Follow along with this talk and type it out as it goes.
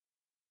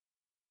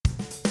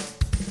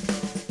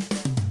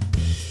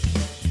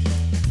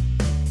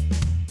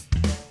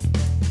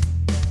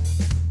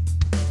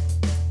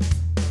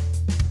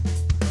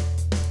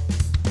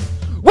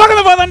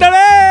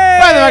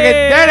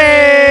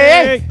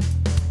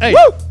Hey.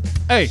 Woo!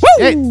 Hey.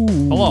 Hey.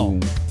 Hello.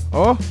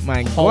 Oh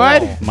my Hello.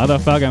 God.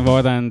 Motherfucking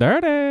More Than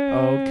Dirty.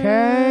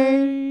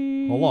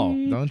 Okay. Hello.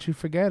 Don't you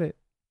forget it.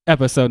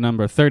 Episode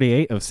number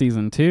 38 of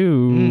season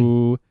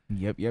 2.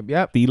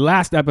 Yep. The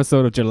last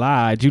episode of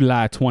July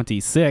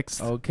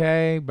 26th.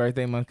 Okay.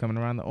 Birthday month coming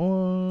around the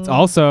It's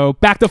also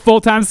back to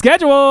full-time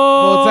schedule.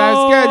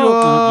 full-time schedule.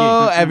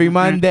 Yeah. Every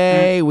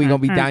Monday, we gonna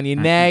be down your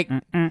neck.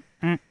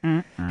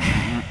 For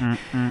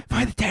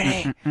the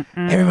dirty.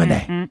 Every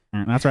Monday.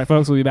 That's right,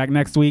 folks. We'll be back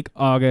next week,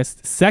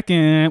 August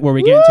 2nd, where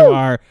we get into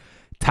our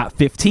top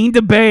 15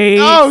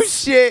 debates. Oh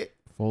shit.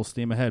 Full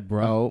steam ahead,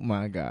 bro. Oh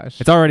my gosh.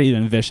 It's already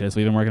been vicious.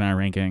 We've been working on our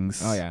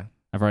rankings. Oh yeah.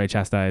 I've already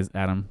chastised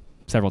Adam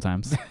several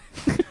times.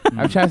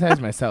 I've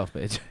chastised myself,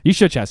 bitch. You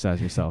should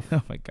chastise yourself.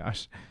 Oh my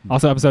gosh.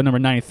 Also, episode number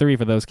 93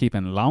 for those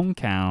keeping long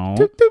count.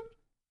 Toop, toop.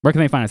 Where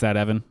can they find us at,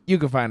 Evan? You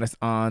can find us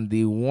on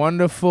the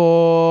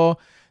wonderful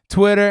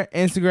Twitter,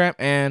 Instagram,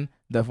 and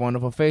the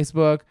wonderful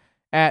Facebook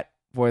at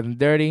For Them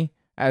Dirty,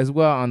 as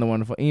well on the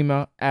wonderful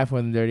email at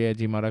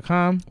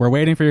forthemdirty@gmail.com. We're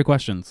waiting for your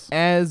questions.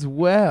 As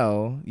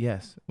well,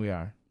 yes, we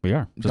are. We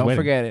are. Just Don't waiting.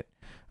 forget it.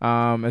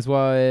 As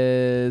well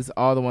as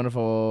all the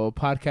wonderful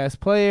podcast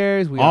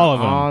players. We All are of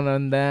them.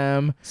 on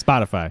them.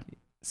 Spotify.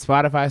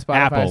 Spotify,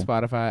 Apple.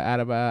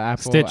 Apple,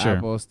 Stitcher.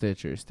 Apple,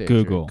 Stitcher,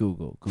 Google.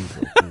 Google.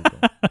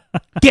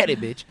 Get it,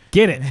 bitch.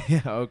 Get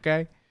it.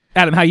 Okay.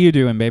 Adam, how you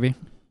doing, baby?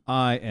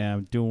 I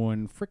am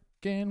doing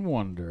freaking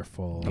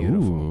wonderful.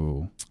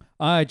 Ooh.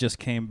 I just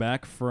came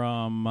back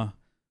from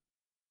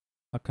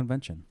a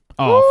convention.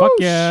 Oh, Woo, fuck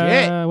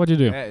yeah. shit. What'd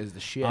you do? That is the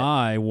shit.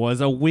 I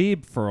was a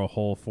weeb for a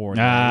whole 4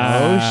 days.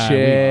 Oh,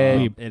 shit.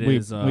 Weeb, It weeb,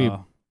 is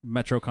weeb.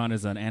 MetroCon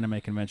is an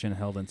anime convention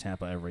held in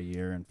Tampa every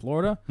year in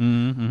Florida.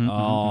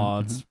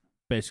 It's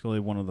basically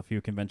one of the few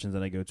conventions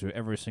that I go to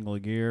every single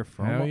year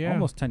for Hell yeah.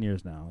 almost 10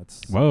 years now.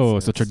 Whoa,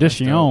 it's a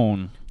tradition.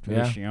 Yeah.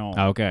 Tradition.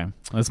 Okay.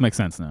 This makes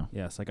sense now.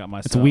 Yes, I got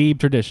myself. It's weeb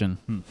tradition.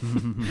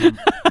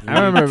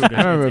 I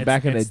remember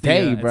back in the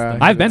day, bro.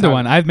 I've been to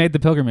one. I've made the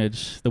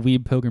pilgrimage, the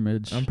weeb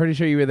pilgrimage. I'm pretty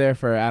sure you were there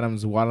for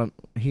Adam's water.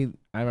 I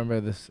remember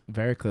this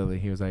very clearly.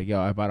 He was like, "Yo,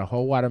 I bought a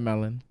whole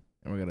watermelon,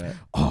 and we're gonna."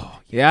 Oh,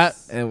 Yeah,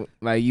 and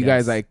like you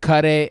guys like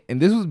cut it, and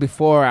this was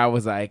before I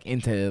was like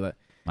into like,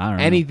 I don't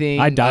know. anything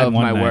I died of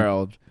one my night,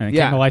 world. And it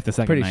Yeah, came to life the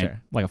second pretty night,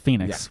 sure. like a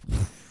phoenix.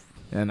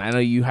 And I know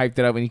you hyped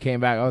it up when you came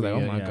back. I was like,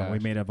 "Oh my god, we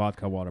made a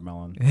vodka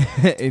watermelon.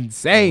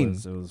 insane!"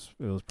 It was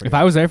pretty. If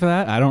I was there for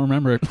that, I don't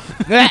remember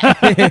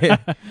it.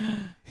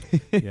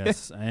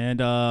 Yes,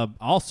 and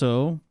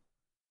also,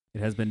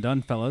 it has been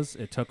done, fellas.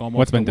 It took almost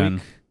What's been a done?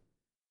 week.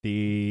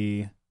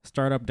 The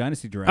Startup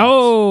Dynasty draft.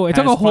 Oh, it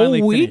took has a whole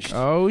finally week? finished.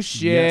 Oh Yes,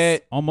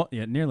 shit!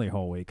 nearly a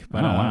whole week.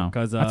 But, Oh, wow.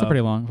 Because That's a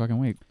pretty long fucking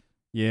week.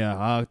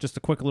 yeah, just a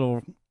quick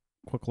little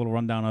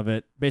rundown of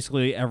it.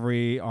 Basically,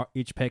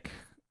 each pick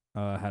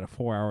had a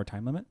 4-hour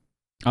time limit.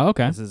 Oh,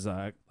 okay. This is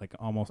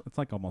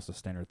almost a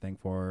standard thing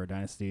for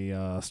Dynasty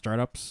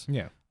startups.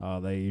 Yeah.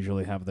 They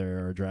usually have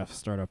their draft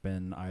start up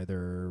in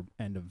either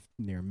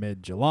near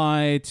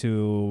mid-July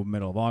to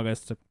middle of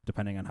August,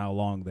 depending on how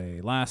long they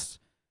last.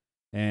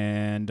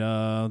 And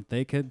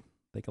they could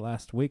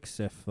last weeks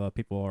if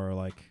people are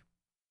like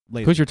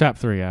lazy. Who's your top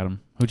three,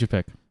 Adam? Who'd you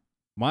pick?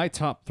 My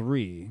top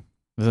 3?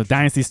 This is a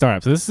dynasty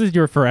startup. So this is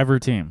your forever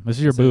team. This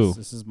is your boo.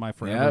 This is my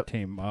forever Yep.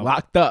 team.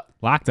 Locked up.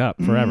 Locked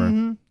up forever.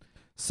 Mhm.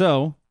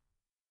 So,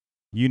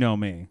 you know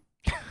me.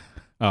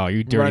 Oh,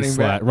 you dirty Running slut.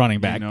 back. Running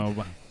back. You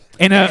know,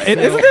 And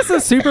isn't this a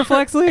super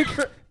flex league?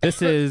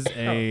 this is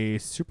a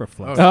super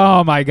flex.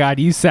 Oh my god,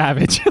 you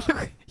savage.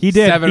 He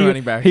did. 7 He-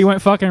 running backs. He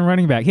went fucking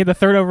running back. He had the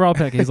 3rd overall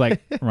pick. He's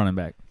like running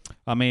back.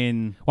 I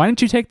mean, Why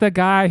didn't you take the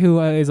guy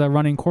who is a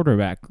running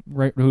quarterback,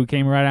 right? Who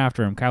came right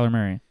after him, Kyler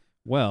Murray?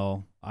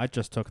 well, I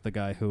just took the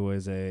guy who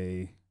is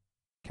a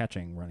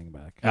catching running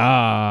back.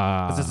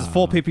 Ah, Because this is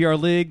full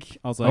PPR league.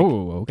 I was like,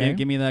 Oh, okay.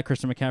 give me that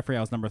Christian McCaffrey.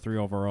 I was number 3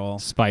 overall.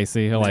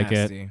 Spicy. I like it.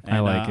 Nasty. I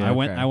And, like it. I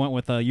went. Okay. I went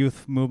with a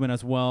youth movement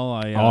as well.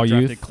 I All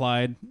drafted youth?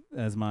 Clyde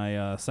as my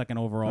 2nd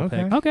overall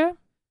Okay. pick. Okay.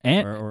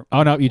 And Or-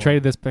 oh no, you or-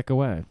 traded this pick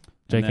away. and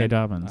J.K. then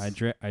Dobbins.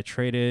 I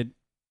traded.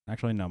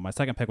 Actually, no. My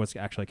 2nd pick was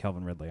actually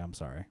Kelvin Ridley. I'm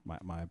sorry.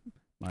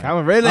 My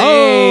Calvin Ridley.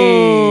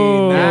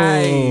 Oh!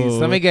 Nice.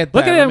 Let me get that.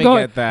 Look at Let him me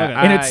going- get that.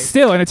 and it's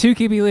still in a 2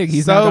 QB league.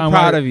 He's So not gone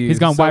proud wide, of you. He's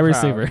gone So wide proud.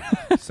 receiver.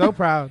 so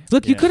proud.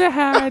 Look, you Yeah. could have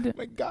Oh had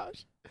my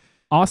gosh.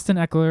 Austin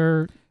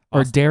Eckler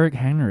or Austin- Derrick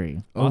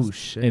Henry Oh Austin-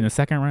 shit. in the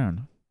 2nd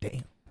round.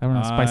 Damn. I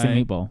want a spicy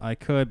meatball. I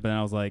could, but then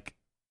I was like,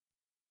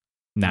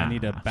 Nah. I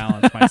need to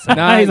balance myself.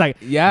 Nah. He's like,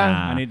 yeah.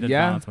 nah. I need to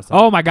Yeah. balance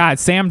myself. Oh my God,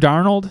 Sam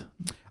Darnold,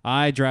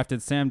 I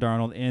drafted Sam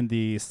Darnold in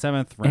the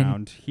 7th And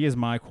round. He is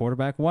my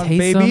quarterback 1,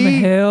 Taysom baby.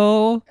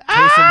 Hill.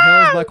 Taysom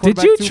Hill is my Did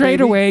quarterback you 2, trade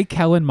baby. away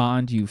Kellen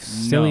Mond? You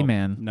silly No.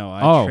 man. No,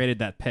 I Oh. traded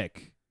that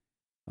pick.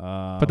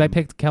 But they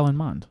picked Kellen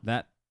Mond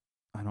that.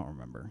 I don't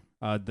remember.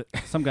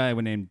 Some guy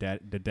would name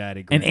the Daddy.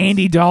 and Grants.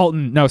 Andy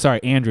Dalton. No,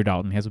 sorry, Andrew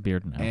Dalton. He has a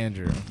beard now.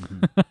 Andrew.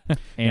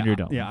 Andrew yeah,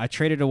 Dalton. Yeah, I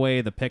traded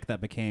away the pick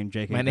that became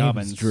J.K. My name's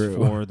Dobbins Drew.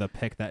 for the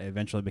pick that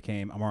eventually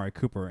became Amari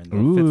Cooper in the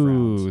 5th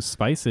round. Ooh,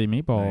 spicy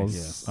meatballs.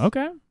 Yes.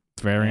 Okay.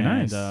 Very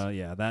And, nice.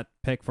 yeah, that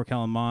pick for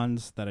Kellen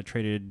Mond that I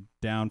traded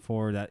down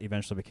for that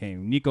eventually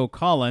became Nico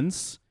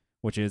Collins,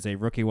 which is a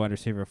rookie wide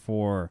receiver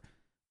for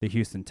the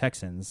Houston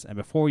Texans. And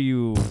before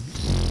you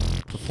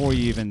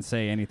even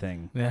say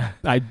anything, Yeah.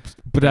 I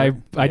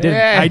didn't.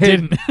 Yeah. I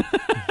didn't.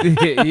 You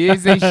didn't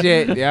say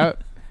shit.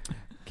 Yep.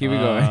 Keep it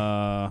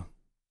going.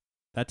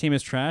 that team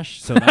is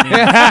trash. So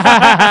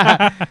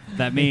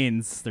that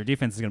means their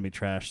defense is going to be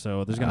trash.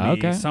 So there's going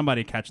to be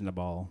somebody catching the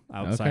ball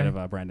outside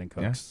of Brandon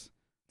Cooks.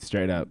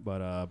 Straight up.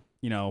 But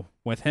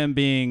with him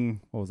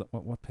being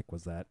what pick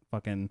was that?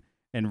 Fucking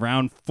in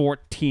round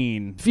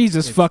 14.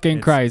 Jesus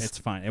fucking Christ. It's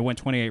fine. It went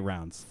 28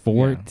 rounds.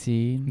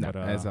 14. No,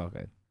 But, that's all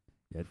good.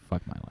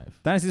 Fuck my life.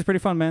 Dynasty's pretty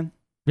fun, man.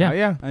 Yeah. Oh,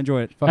 yeah. I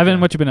enjoy it. Fuck Evan,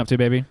 yeah. what you been up to,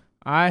 baby?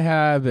 I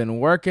have been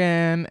working,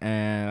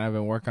 and I've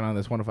been working on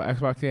this wonderful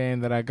Xbox game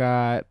that I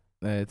got.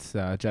 It's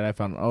Jedi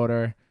Fallen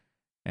Order,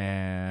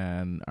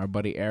 and our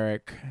buddy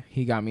Eric,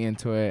 he got me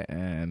into it,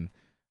 and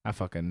I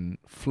fucking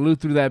flew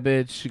through that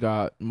bitch,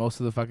 got most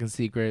of the fucking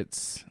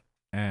secrets,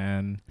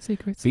 and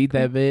beat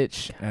that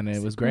bitch, and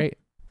it was great.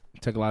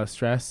 Took a lot of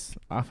stress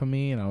off of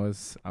me, and I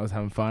was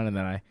having fun, and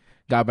then I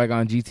got back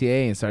on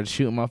GTA and started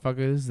shooting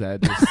motherfuckers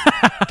that just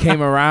came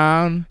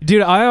around.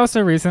 Dude, I also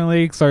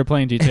recently started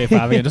playing GTA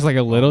 5 again, just like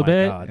a little Oh my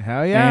bit. God.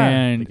 Hell yeah.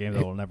 And The game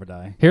that will never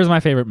die. here's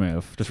my favorite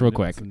move, just real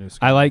quick. It's a new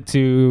I like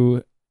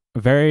to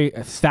very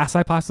as fast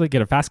as I possibly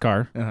get a fast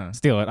car, Uh-huh.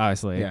 steal it,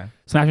 obviously, Yeah.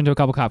 smash into a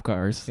couple cop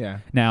cars. Yeah.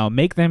 Now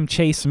make them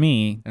chase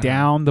me Uh-huh.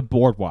 down the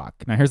boardwalk.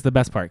 Now here's the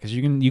best part, because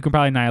you can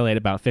probably annihilate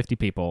about 50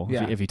 people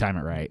Yeah. if you time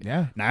it right.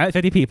 Yeah. Annihilate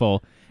 50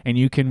 people, and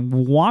you can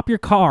whop your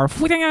car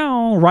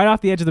right off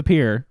the edge of the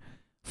pier.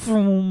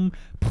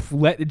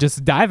 Let it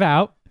just dive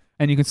out,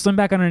 and you can swim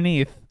back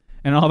underneath,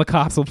 and all the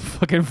cops will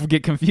fucking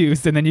get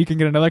confused, and then you can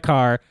get another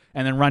car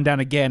and then run down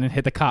again and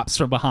hit the cops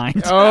from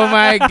behind. Oh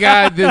my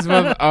God,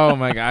 oh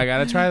my God, I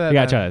gotta try that. You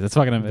gotta then. try this. It's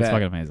fucking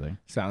Bet. amazing.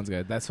 Sounds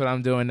good. That's what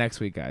I'm doing next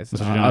week, guys.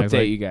 That's what you're I'll doing next update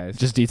week? you guys.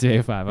 Just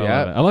GTA 5. I Yep.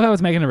 love it. I love how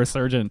it's making a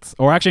resurgence,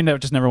 or actually, no,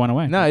 it just never went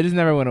away. No, it just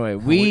never went away.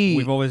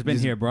 We've always been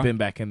just here, bro. Been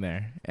back in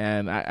there,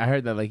 and I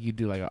heard that like you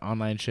do like an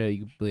online shit, you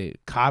can play a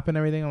cop and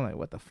everything. I'm like,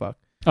 what the fuck?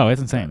 Oh,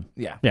 it's insane.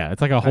 Yeah, Yeah,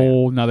 it's like a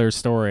whole nother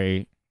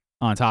story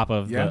on top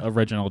of Yeah. the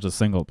original, just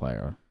single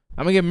player.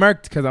 I'm gonna get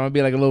murked because I'm gonna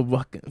be like a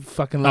little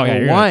fucking level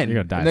you're one.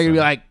 gonna die And they're gonna be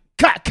soon. like,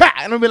 cut, and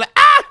I'm gonna be like,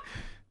 ah,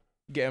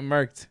 getting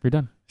murked You're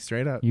done.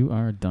 straight up. You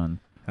are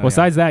done. Oh,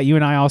 Besides that, you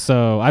and I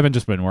also, I've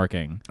just been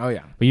working, yeah. Oh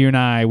yeah, but you and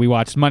I, we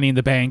watched Money in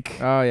the Bank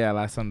oh yeah.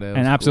 Last Sunday it and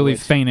was absolutely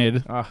lit.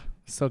 fainted Oh,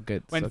 so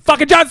good. when so good.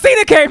 fucking John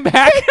Cena came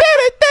back.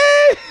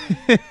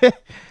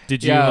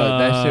 Did you Yo,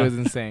 that shit was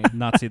insane.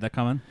 not see that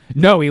coming?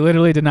 No, we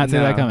literally did not see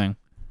that No. coming.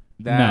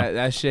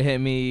 That shit hit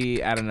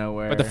me out of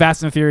nowhere. But the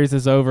Fast and Furious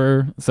is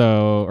over,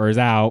 or is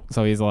out,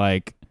 so he's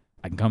like,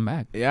 I can come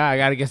back. Yeah, I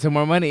gotta get some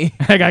more money.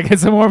 I gotta get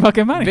some more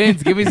fucking money.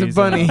 Vince, give me some He's,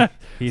 money.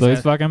 So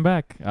he's fucking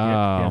back. He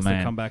Oh has to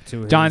man, come back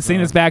to John his,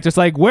 Cena's back, just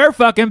like we're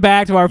fucking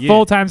back to our Yeah.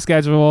 full-time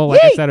schedule,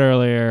 like I Yay! said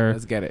earlier.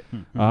 Let's get it.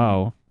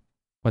 Oh,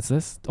 what's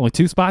this? Only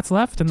 2 spots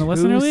left in the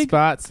listener Two league,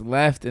 spots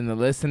left in the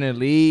listener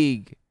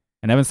league.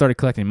 and Evan started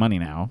collecting money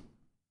now.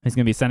 He's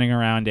gonna be sending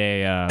around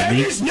a.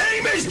 His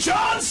name is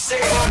John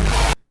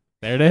Cena.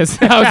 There it is.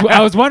 I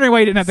was wondering why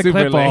you didn't have the Super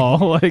clip late. all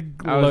like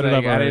I was loaded like,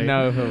 up I already. didn't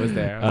know if it was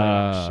there. I was like,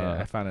 oh, shit,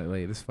 Uh, I found it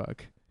late as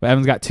fuck. But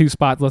Evan's got 2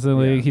 spots left in the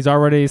league. Yeah. He's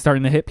already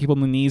starting to hit people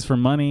in the knees for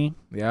money.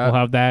 Yeah, We'll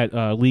have that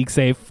league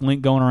safe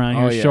link going around Oh,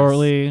 here yes.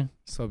 shortly.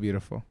 so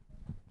beautiful.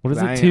 What is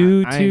I it? ain't-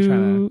 2 I ain't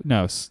 2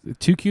 no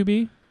 2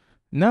 QB?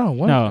 No,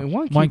 one No,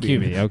 one QB.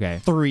 QB. Okay,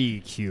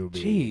 3 QB.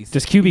 Jeez,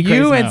 just QB. You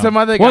crazy and now. some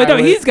other guy. Well, no,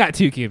 was- he's got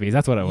 2 QBs.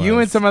 That's what it was. You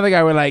and some other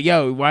guy were like,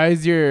 "Yo, why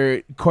is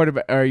your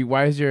quarterback? Or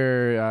why is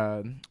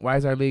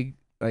our league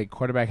like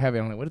quarterback heavy?"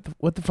 I'm like,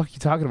 "What the fuck are you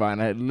talking about?"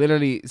 And I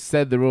literally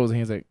said the rules, and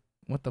he was like,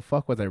 "What the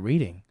fuck was I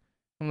reading?"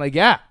 I'm like,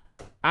 "Yeah,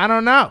 I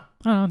don't know."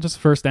 Oh, just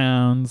first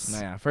downs, No,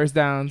 yeah, first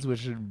downs,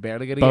 which are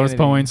barely gonna bonus get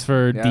anything. points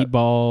for Yeah. deep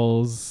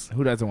balls,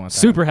 Who doesn't want that?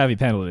 super heavy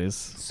penalties.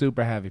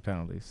 super heavy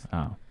penalties.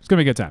 Oh, it's gonna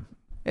be a good time.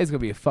 It's gonna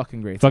be a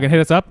fucking great. Fucking hit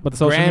us up with the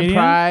social Grand media.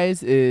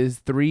 prize is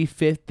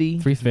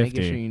 $350. Just making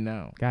 $350. sure you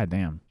know. God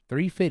damn,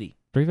 $350.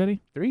 350.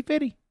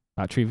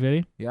 $350. Tree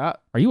Fitty. Yeah,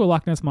 Are you a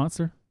Loch Ness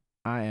monster?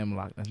 I am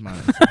locked. That's mine.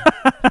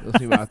 It'll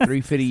be about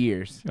 350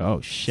 years.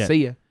 Oh shit.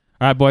 See ya.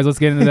 All right, boys, let's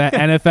get into that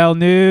NFL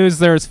news.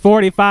 There's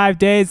 45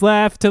 days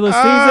left to the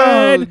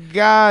Oh season.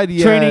 God,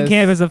 yes. Training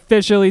camp has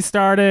officially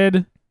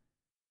started,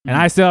 and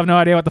I still have no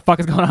idea what the fuck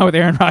is going on with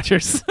Aaron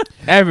Rodgers.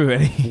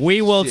 Everybody.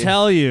 We will Shit.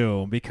 tell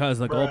you because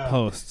the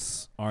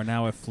goalposts are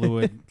now a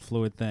fluid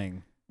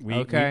thing.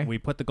 Okay. We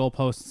put the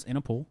goalposts in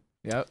a pool.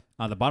 Yep.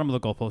 The bottom of the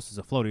goalpost is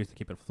a floater to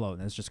keep it afloat,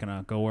 and it's just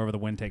gonna go wherever the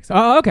wind takes it.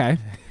 Oh, okay.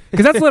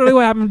 Because that's literally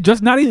what happened.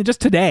 Just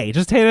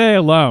today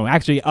alone.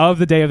 Actually, of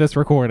the day of this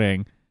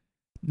recording,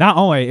 not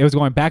only it was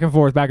going back and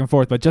forth,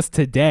 but just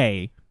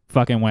today,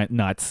 fucking went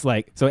nuts.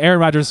 Like, so Aaron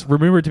Rodgers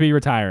rumored to be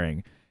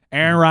retiring.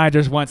 Aaron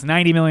Rodgers wants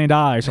 $90 million.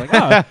 Like,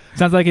 oh,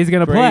 sounds like he's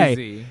gonna play.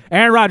 Crazy.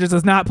 Aaron Rodgers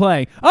is not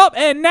playing. Oh,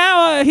 and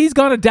now he's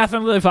gonna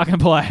definitely fucking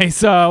play.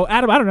 So,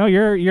 Adam, I don't know.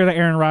 You're the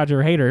Aaron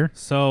Rodgers hater.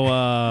 So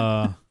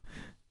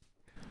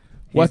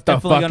What the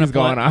definitely fuck gonna is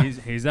going play- on?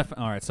 He's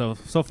definitely all right. So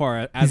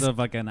far, as of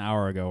like an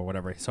hour ago or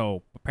whatever.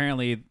 So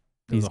apparently,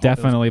 He's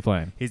definitely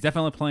playing he's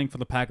definitely playing for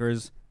the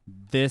Packers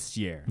this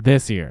year.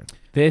 this year.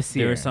 This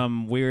year. There's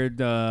some weird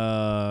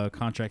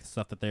contract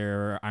stuff that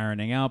they're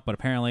ironing out, but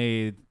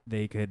apparently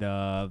they could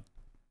are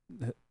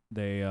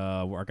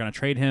going to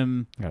trade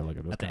him Gotta look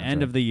at this at the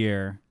end of the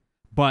year,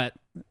 but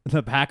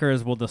the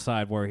Packers will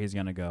decide where he's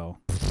going to go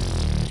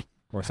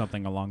or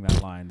something along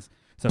that lines.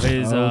 So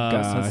his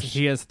gosh.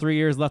 he has 3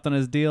 years left on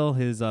his deal.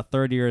 His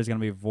third year is going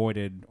to be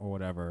voided or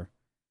whatever.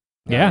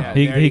 Yeah,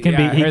 Yeah, he can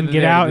yeah, I he heard can that get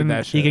they out did and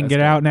that he shit. can That's get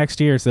good. out next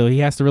year. So he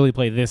has to really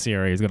play this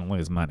year or he's gonna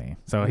lose money.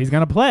 So he's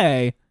gonna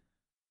play,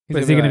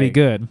 but is he gonna be like-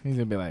 good? He's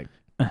gonna be like.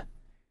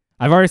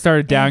 I've already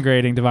started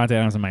downgrading Devontae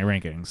Adams in my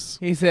rankings.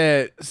 He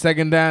said,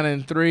 2nd down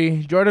and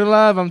 3. Jordan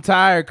Love, I'm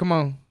tired. Come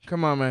on,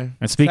 man.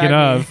 And speaking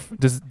Sack me. of,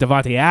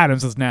 Devontae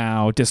Adams is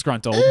now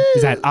disgruntled.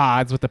 He's at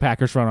odds with the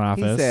Packers front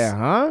He office. said,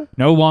 huh?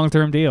 No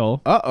long-term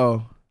deal.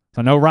 Uh-oh.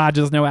 So no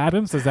Rodgers, no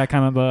Adams. Is that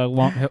kind of the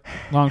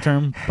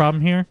long-term problem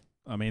here?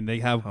 I mean, they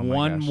have Oh my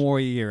one gosh. more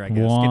year, I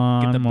guess.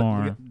 One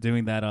more.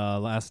 Doing that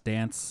last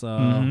dance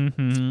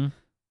Mhm.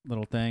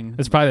 little thing.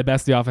 It's probably the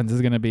best the offense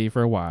is going to be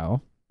for a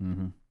while.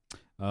 Mm-hmm.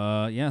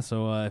 Yeah.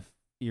 So if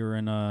you're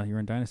in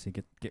Dynasty,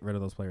 get rid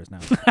of those players now.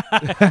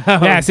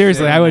 Yeah,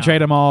 seriously, shit. I would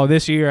trade them all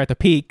this year at the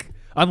peak.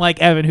 Unlike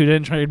Evan, who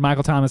didn't trade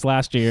Michael Thomas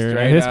last year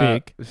at his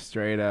peak,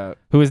 Straight up.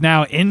 who is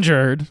now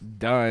injured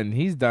Done.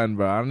 He's done,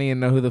 bro. I don't even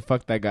know who the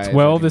fuck that guy is.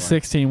 12 to anymore.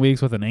 16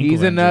 weeks with an ankle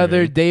He's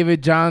another injury.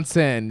 David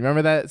Johnson.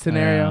 Remember that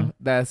scenario? Yeah.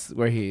 That's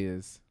where he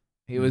is.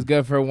 He was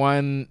good for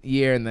 1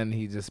 year and then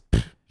he just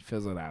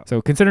fizzled out. So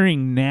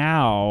considering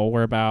now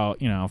we're about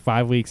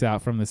 5 weeks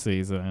out from the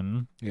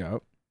season,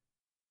 Yep.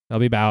 that'll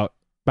be about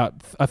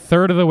a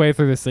third of the way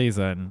through the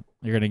season.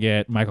 You're gonna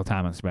get Michael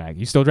Thomas back.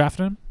 You still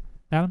drafting him,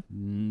 Adam?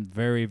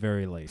 Very,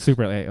 very late.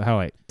 Super late. How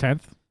late?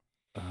 10th?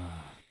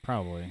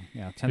 Probably.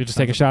 Yeah. You just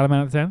take a shot at him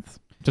at the 10th,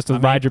 just to I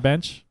mean- ride your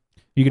bench.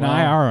 You can Well,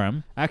 IR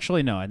him.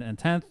 Actually, no. And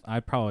 10th,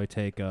 I'd probably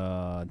take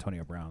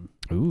Antonio Brown.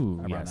 Ooh,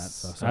 I'd run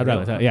yes. that, so I'd rather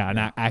real- take, an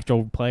yeah.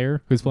 actual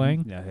player who's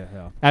playing. Yeah.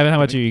 Evan, how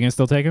about you? You can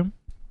still take him?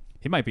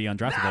 He might be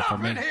undraftable for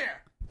me.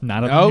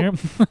 Not up in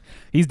here.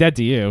 He's dead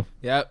to you.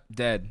 Yep.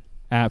 Dead.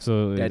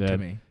 Absolutely Dead dead. to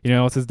me. You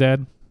know what else is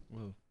dead?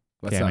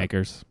 What's Cam up?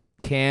 Akers.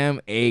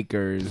 Cam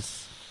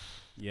Akers.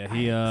 Yeah,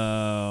 he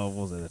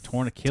what was it? A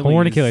torn Achilles.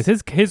 Torn Achilles.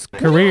 His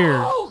career.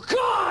 Oh,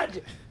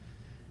 God!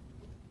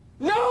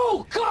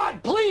 No,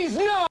 God, please,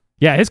 no!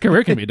 Yeah, his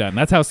career can be done.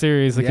 That's how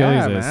serious Yeah,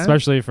 Achilles is, man.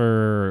 especially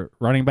for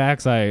running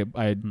backs. I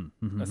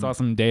Mhm. saw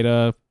some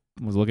data,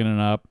 was looking it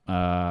up.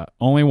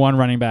 Only one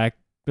running back.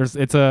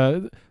 It's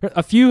a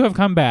few have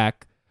come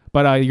back,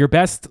 but your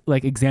best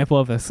example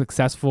of a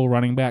successful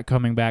running back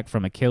coming back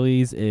from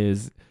Achilles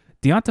is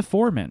Deonta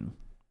Foreman.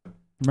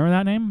 Remember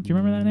that name? Do you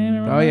remember that name?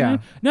 Remember Oh, that yeah. name?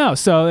 No,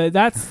 so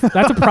that's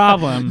a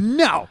problem.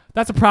 No.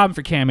 That's a problem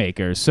for Cam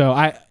Akers.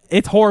 So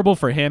it's horrible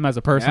for him as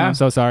a person. Yeah. I'm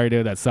so sorry,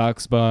 dude. That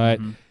sucks. But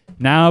Mhm.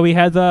 now we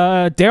had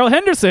Daryl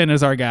Henderson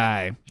as our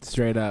guy.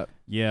 Straight up.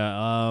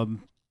 Yeah.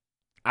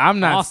 I'm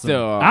not Awesome.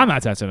 still. I'm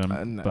not touching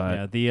him. no.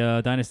 but Yeah.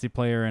 The dynasty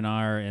player in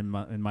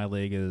my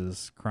league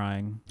is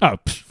crying. oh,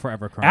 psh,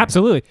 Forever crying.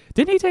 absolutely.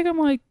 Didn't he take him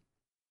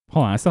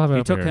Hold on, I still have it. He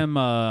up took here. him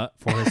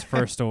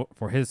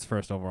for his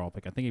first overall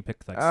pick. I think he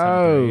picked 7th or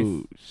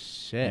 8th. Oh,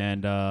 shit.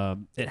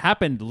 And it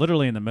happened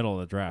literally in the middle of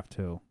the draft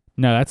too.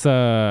 No, that's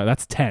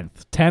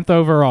 10th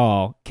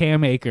overall.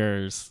 Cam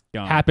Akers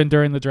Gone. happened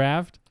during the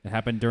draft. It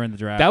happened during the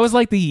draft. That was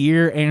the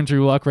year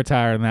Andrew Luck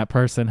retired, and that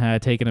person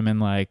had taken him in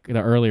the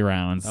early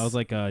rounds. That was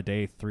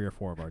day 3 or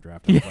 4 of our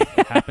draft. It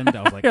happened.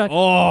 I was like, You're like,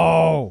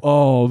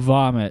 oh.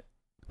 Vomit.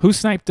 Who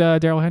sniped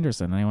Daryl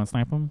Henderson? Anyone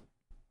snipe him?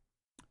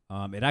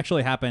 It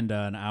actually happened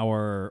an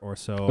hour or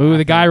so. Ooh, the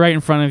after- guy right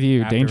in front of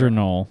you, after- Danger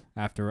Knoll.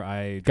 After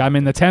I Got him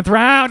in the 10th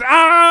round.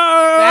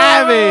 Oh!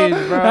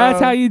 Savage, bro. That's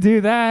how you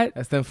do that.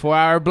 That's them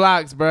 4-hour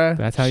blocks, bro.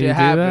 That's how Shit you do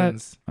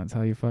happens. that. That's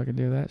how you fucking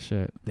do that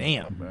shit.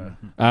 Damn,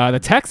 bro. The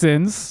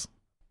Texans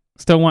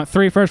still want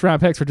 3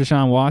 first-round picks for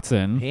Deshaun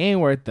Watson. He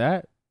ain't worth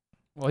that.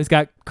 Well, he's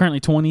got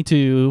currently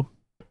 22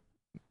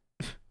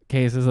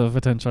 cases of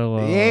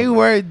potential He ain't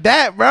worth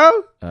that, bro.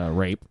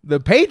 rape. The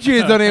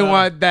Patriots don't even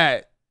want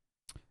that.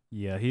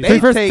 Yeah, he's They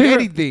first- take three-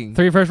 anything.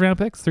 3 first-round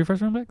picks? 3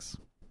 first-round picks?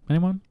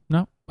 Anyone?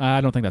 No? I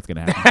don't think that's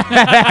going to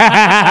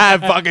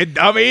happen. Fucking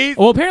dummies.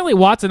 Well, apparently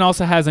Watson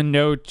also has a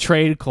no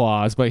trade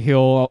clause, but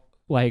he'll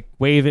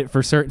waive it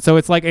for certain. So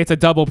it's it's a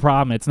double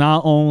problem. It's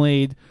not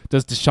only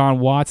does Deshaun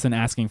Watson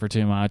asking for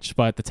too much,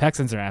 but the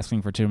Texans are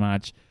asking for too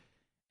much,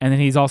 and then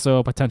he's also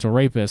a potential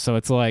rapist. So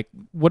it's what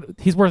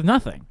he's worth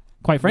nothing.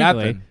 Quite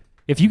frankly, Nothing.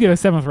 if you get a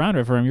 7th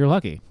rounder for him, you're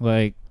lucky.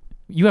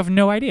 You have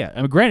no idea.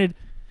 I mean, granted,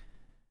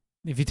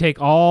 if you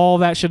take all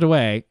that shit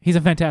away, he's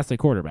a fantastic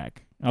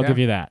quarterback. I'll Yeah. give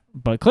you that.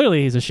 But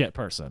clearly, he's a shit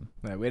person.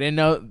 We didn't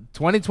know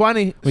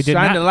 2020 We did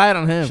shined not- the light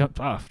on him.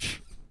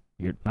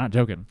 You're not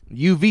joking.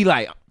 UV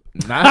light.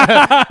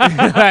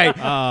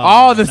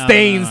 All the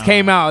stains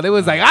came out. It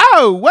was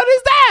oh, what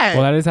is that?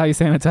 Well, that is how you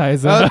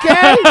sanitize.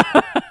 Okay.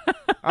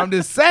 I'm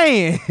just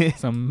saying.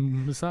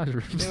 Some massage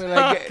rooms. They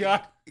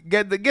were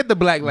Get the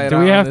black light Do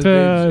on. we have this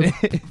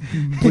to bitch.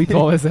 bleep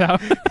all this out?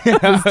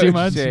 This is too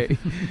much. Shit.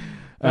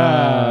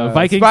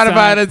 Vikings Spotify,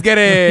 signed- let's get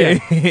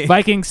it.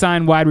 Vikings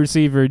signed wide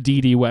receiver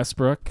D.D.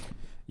 Westbrook.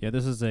 Yeah,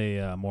 this is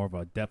a more of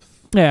a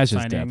depth Yeah, it's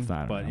just signing, depth. I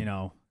don't but know. you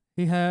know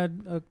he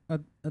had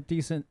a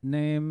decent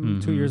name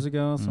 2 Mhm. years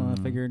ago, so I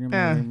Mhm. figured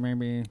Yeah.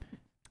 maybe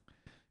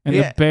And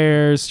Yeah. the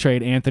Bears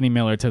trade Anthony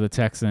Miller to the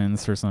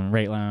Texans for some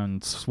rate loan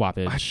What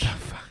the swappage.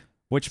 fuck?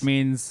 which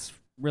means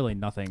really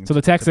nothing. So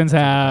the to- Texans to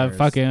the have Bears.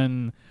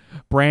 fucking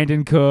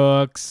Brandon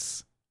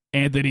Cooks,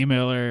 Anthony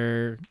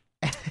Miller.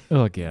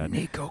 Oh god,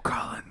 Nico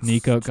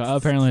Collins.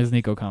 Apparently it's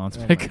Nico Collins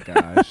Oh my pick.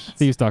 gosh.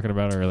 He was talking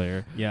about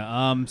earlier.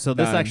 Yeah. So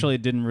this Done. actually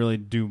didn't really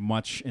do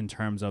much in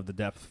terms of the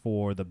depth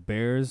for the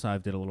Bears. I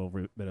did a little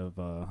bit of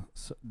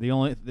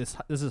this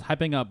is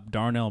hyping up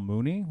Darnell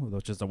Mooney,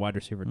 which is the wide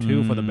receiver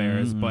 2 for the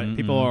Bears, but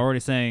people are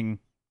already saying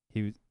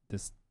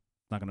this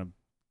not going to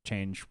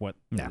change what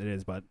No. it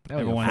is. But There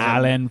we go. everyone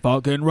Allen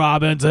fucking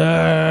Robinson.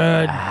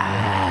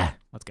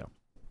 Let's go.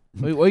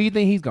 Wait, where do you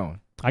think he's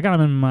going? I got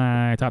him in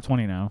my top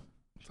 20 now.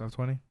 Top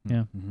 20?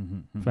 Yeah.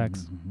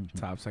 Facts.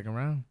 Top second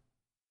round?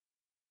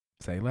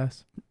 Say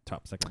less.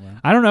 Top second round.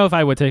 I don't know if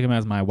I would take him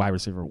as my wide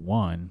receiver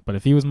 1, but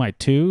if he was my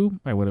 2,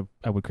 I would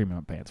cream him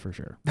my pants for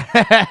sure. This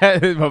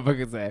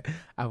motherfucker said,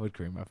 I would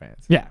cream my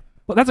fans. Yeah.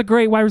 Well, that's a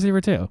great wide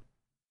receiver too.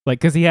 Like,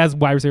 because he has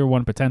wide receiver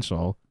 1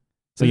 potential.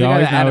 So He's you the guy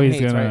always that know Adam he's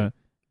hates, going right? to.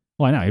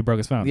 Well, I know. He broke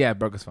his phone. Yeah,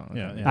 broke his phone.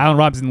 Yeah, Okay. yeah. Allen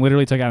Robinson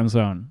literally took Adam's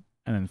phone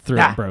and then threw it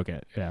Nah. and broke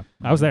it. Yeah.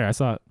 I was there. I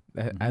saw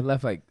it. I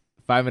left like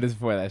 5 minutes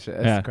before that shit.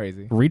 That's Yeah.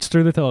 crazy. Reached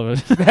through the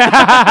television.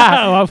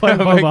 While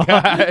playing Oh my football.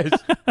 gosh.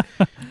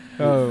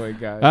 Oh my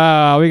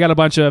gosh. We got a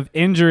bunch of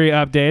injury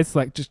updates,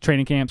 like just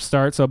training camp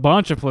start. So a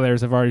bunch of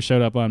players have already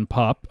showed up on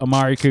PUP.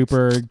 Amari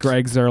Cooper,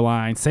 Greg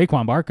Zerline,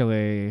 Saquon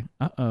Barkley.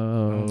 Oh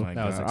God. my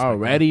That was god. expected.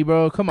 Already,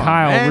 bro. Come on.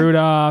 Kyle man.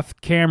 Rudolph,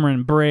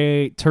 Cameron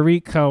Brate,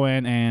 Tariq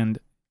Cohen, and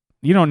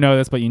you don't know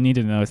this, but you need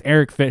to know this,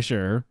 Eric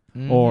Fisher,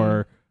 Mhm.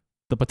 or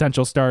the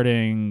potential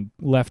starting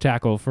left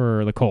tackle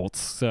for the Colts.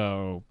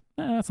 So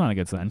that's not a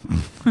good sign.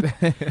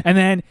 And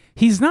then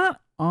he's not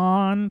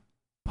on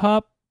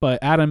PUP, but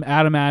Adam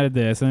added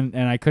this, and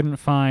I couldn't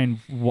find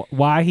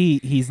why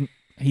he's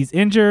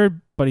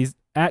injured, but he's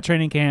at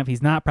training camp.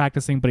 He's not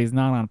practicing, but he's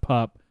not on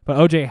PUP. But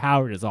OJ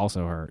Howard is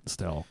also hurt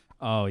still.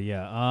 Oh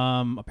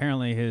yeah.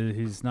 Apparently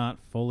he's not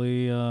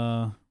fully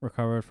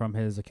recovered from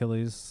his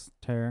Achilles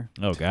tear.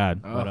 Oh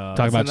God. Oh, But,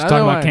 that's Talk another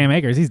about one. Cam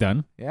Akers. He's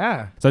done.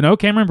 Yeah. So no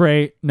Cameron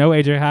Brate, no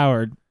AJ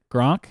Howard,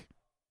 Gronk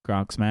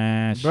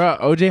smash. Bro,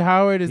 OJ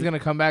Howard is gonna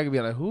come back and be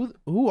like,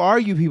 Who are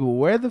you people?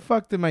 Where the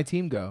fuck did my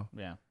team go?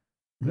 Yeah.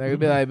 They're gonna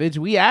be like, bitch,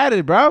 we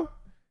added, bro.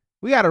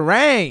 We got a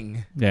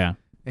ring. Yeah.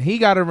 And he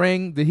got a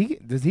ring.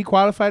 Does he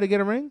qualify to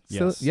get a ring?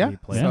 Yes. Yeah. He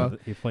played, So for,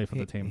 the, he played for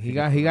the team. he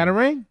got a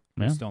ring?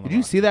 Yeah. He's still on the Did you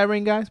roster. see that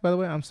ring, guys, by the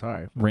way? I'm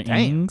sorry. Damn.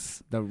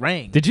 Rings. The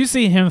ring. Did you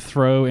see him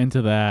throw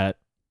into that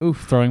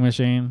Oof. throwing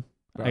machine?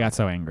 Bro. I got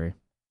so angry.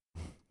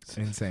 It's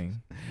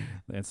insane.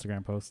 The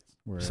Instagram posts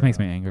were Just makes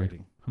me angry.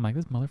 Brady. I'm like,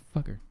 this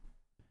motherfucker.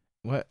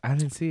 What? I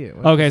didn't see it.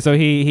 What? Okay, so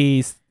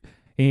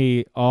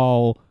he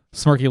all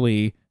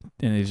smirkily,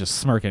 and he's just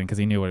smirking because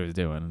he knew what he was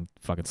doing.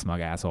 Fucking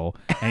smug asshole.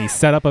 And he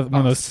set up one of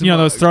those,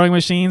 those smug. throwing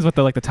machines with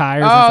the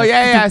tires. and Oh, it's like,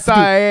 yeah, I saw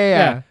it.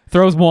 Yeah.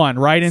 Throws one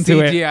right into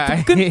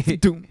CGI.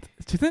 it.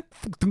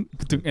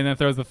 And then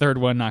throws the third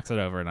one, knocks it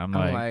over. And I'm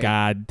like,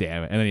 God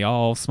damn it. And then he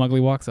all smugly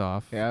walks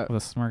off Yeah. with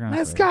a smirk on his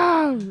Let's face.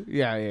 go.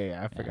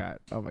 Yeah. I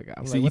forgot. Oh, my God.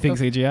 I'm So like, you what think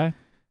the CGI?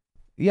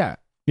 Yeah.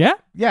 Yeah?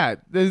 Yeah.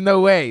 There's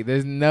no way.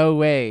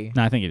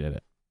 No, I think he did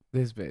it.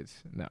 This bitch.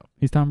 No.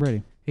 He's Tom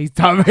Brady. He's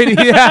Tom Brady.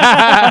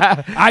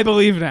 I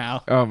believe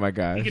now. Oh, my He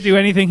gosh. can do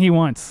anything he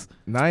wants.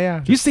 Nah, yeah.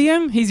 Do you see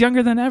him? He's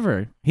younger than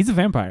ever. He's a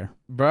vampire.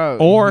 Bro.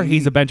 Or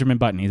he's a Benjamin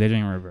Button. He's aging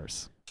in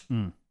reverse.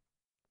 Mm.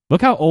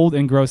 Look how old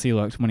and gross he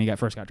looked when he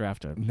first got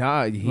drafted.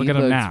 Nah, he Look at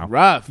him looks now.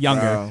 rough.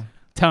 Younger. Bro.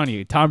 Telling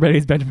you, Tom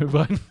Brady's Benjamin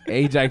Button.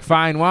 Age like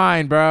fine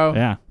wine, bro.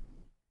 Yeah.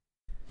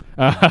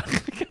 I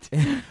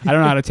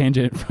don't know how to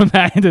tangent from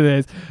that into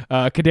this.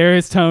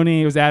 Kadarius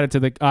Toney was added to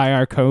the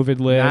IR COVID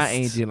list. Not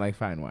aging like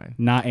fine wine.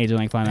 Not aging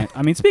like fine.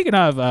 I mean, speaking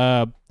of,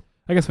 I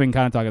guess we can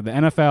kind of talk about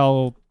the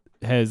NFL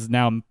has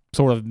now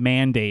sort of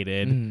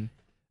mandated Mhm.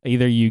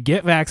 either you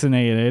get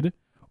vaccinated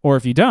or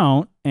if you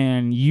don't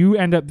and you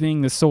end up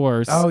being the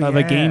source of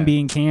a game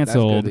being That's good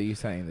canceled, that you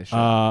saying this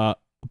shit.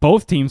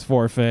 both teams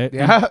forfeit.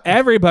 Yeah. And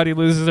everybody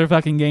loses their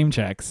fucking game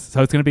checks.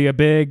 So it's going to be a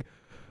big,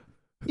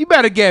 You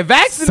better get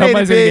vaccinated,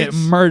 somebody's going to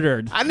bitch. get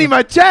murdered. I need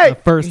my The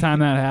check. first time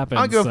that happens.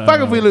 I don't give a fuck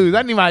if we so- lose.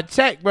 I need my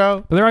check,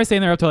 bro. But they're always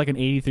saying they're up to like an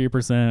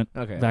 83%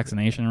 Okay.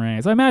 vaccination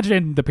rate. So I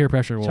imagine the peer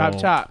pressure will.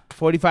 Chop.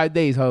 45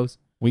 days, host.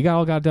 We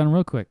all got done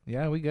real quick.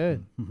 Yeah, we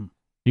good.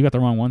 You got the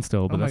wrong one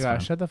still, Oh but my that's gosh,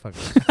 fine. shut the fuck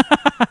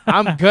up.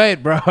 I'm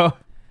good, bro.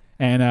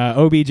 And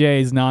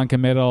OBJ's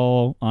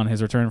non-committal on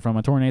his return from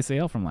a torn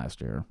ACL from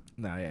last year.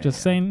 No, yeah.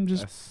 Just saying,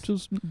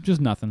 just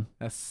nothing.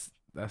 That's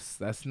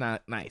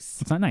not nice.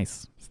 It's not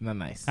nice. It's not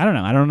nice. I don't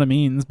know what it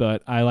means,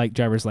 but I like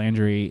Jarvis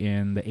Landry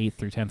in the 8th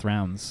through 10th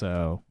rounds,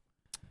 so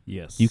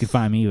Yes. you can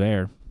find me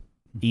there.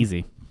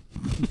 Easy.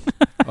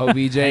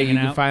 OBJ, you Hanging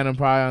can out. find him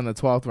probably on the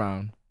 12th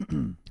round.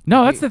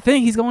 No, that's the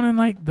thing. He's going in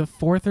like the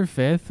 4th or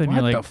 5th, and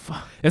you're What like, the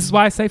fuck? this is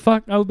why I say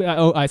fuck.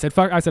 I said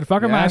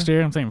fuck him Yeah. last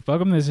year. I'm saying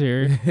fuck him this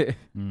year.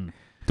 Mm.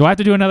 Do I have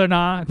to do another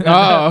nah?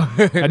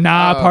 Oh. A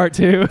nah Oh. part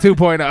 2.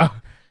 2.0.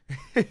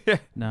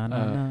 Nah, nah,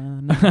 Uh, nah,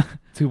 nah.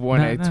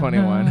 2.8,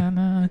 21. Nah,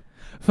 nah, nah.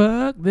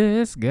 Fuck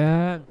this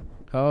guy.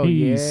 Oh,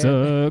 He yeah.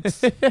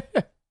 sucks. All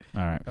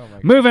right. Oh, my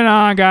God. Moving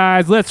on,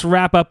 guys. Let's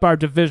wrap up our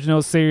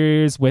divisional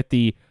series with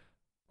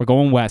we're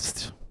going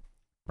west.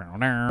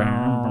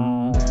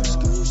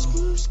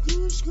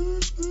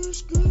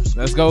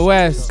 Let's go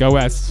west. Go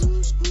west.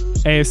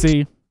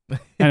 AFC,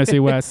 NFC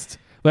West.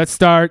 Let's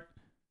start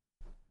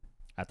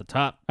At the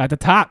top. at the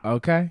top.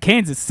 Okay.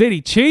 Kansas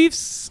City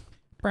Chiefs.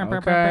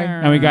 Okay.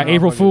 And we got Oh,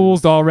 April my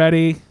Fools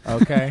already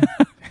Okay.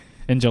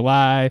 in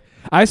July.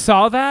 I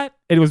saw that.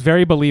 It was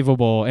very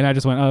believable. And I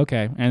just went, oh,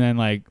 okay. And then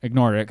like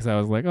ignored it because I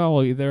was like, oh,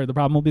 well, either the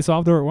problem will be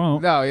solved or it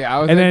won't. No, yeah. I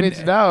was And like,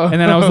 then- bitch, no. And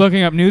then I was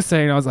looking up news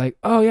saying, I was like,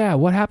 oh yeah,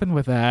 what happened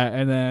with that?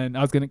 And then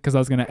I was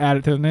gonna add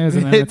it to the news,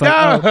 and then it's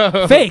like, No.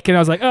 oh, fake. And I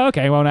was like, oh,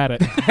 okay, won't add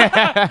it.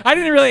 I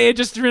didn't really. It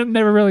just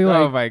never really like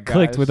Oh, my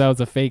clicked gosh. with that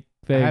was a fake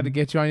I thing. had to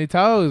get you on your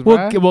toes,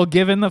 bro. Well,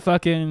 given the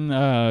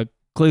fucking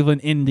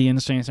Cleveland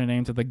Indians changed their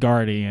name to the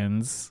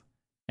Guardians,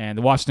 and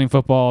the Washington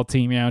football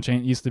team,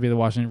 used to be the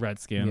Washington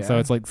Redskins. So Yeah.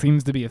 it's like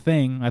seems to be a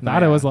thing. I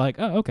thought it Yeah. was like,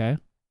 oh, okay.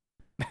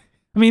 I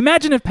mean,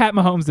 imagine if Pat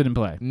Mahomes didn't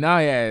play. No,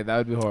 yeah, that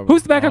would be horrible.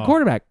 Who's the backup Oh.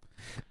 quarterback?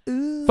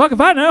 Fuck if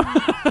I know.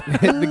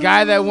 the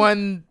guy that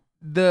won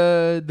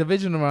the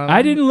division round?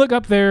 I didn't look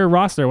up their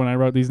roster when I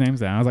wrote these names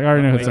down. I was like, I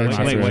already know who Wait, their wait,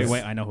 roster wait, is.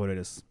 wait. I know who it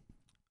is.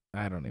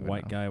 I don't even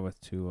White know. guy with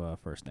 2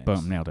 first names.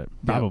 Boom, nailed it.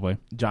 Probably.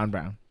 John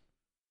Brown.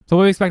 So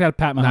what do we expect out of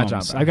Pat Not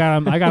John Mahomes?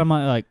 Brown. I got him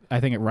like I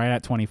think right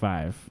at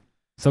 25.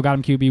 So got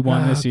him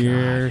QB1 this Oh,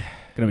 year.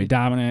 Gonna be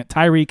dominant.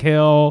 Tyreek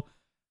Hill,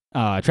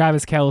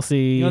 Travis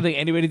Kelce. You don't think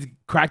anybody's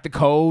cracked the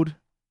code?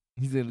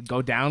 He's gonna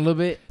go down a little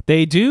bit.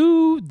 They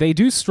do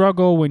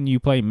struggle when you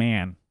play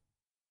man.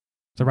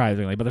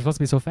 Surprisingly, but they're supposed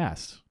to be so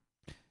fast.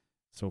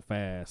 So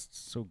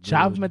fast. So good.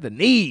 Chop him at the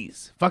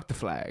knees. Fuck the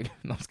flag.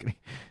 No, I'm just kidding.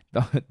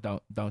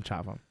 Don't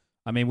chop him.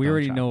 I mean, we Don't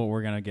already chop. know what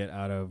we're going to get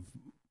out of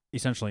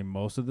essentially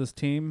most of this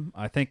team.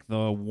 I think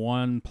the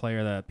one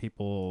player that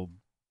people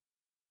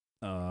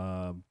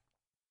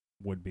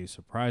would be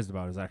surprised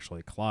about is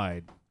actually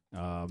Clyde.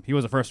 He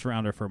was a first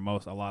rounder for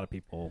a lot of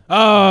people.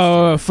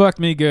 Oh, fucked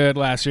me good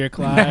last year,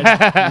 Clyde.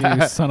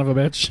 You son of a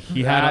bitch.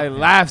 He had I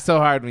laughed so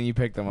hard when you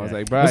picked him. I was Yeah.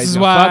 like, bro, This is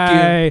fuck you.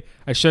 why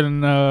I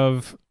shouldn't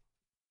have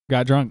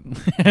got drunk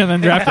and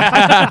then drafted.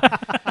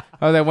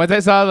 I was like, once I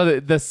saw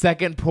the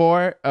second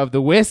pour of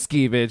the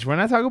whiskey, bitch. When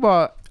I talk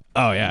about,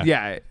 Oh yeah.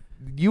 yeah,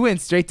 you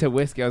went straight to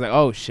whiskey. I was like,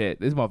 oh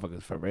shit, this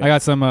motherfucker's for real. I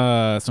got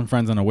some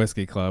friends in a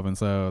whiskey club, and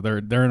so they're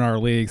in our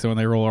league. So when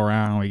they roll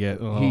around, we get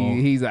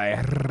He's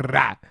like,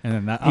 rah. and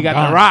then that, He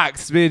got the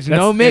rocks, bitch.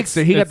 No That's-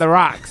 mixer. He got it's- the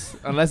rocks.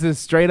 Unless it's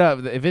straight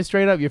up. If it's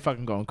straight up, you're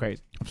fucking going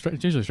crazy.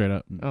 It's usually straight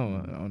up. Oh,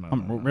 no.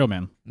 I'm no. real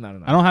man.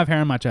 No. I don't have hair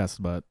on my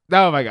chest, but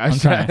Oh my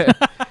gosh. I'm trying.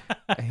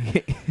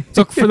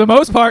 So for the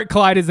most part,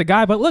 Clyde is the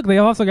guy. But look,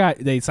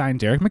 they signed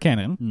Derek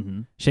McKinnon,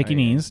 Mm-hmm. shaky Oh,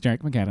 yeah. knees,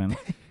 Derek McKinnon.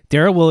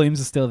 Darrell Williams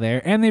is still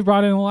there, and they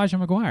brought in Elijah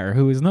McGuire,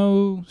 who is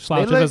no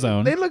slouch of his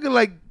own. They looking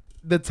like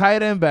the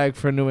tight end back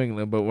for New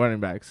England, but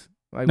running backs.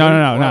 Like, No.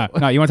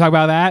 what- You want to talk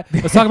about that?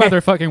 Let's talk about their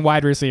fucking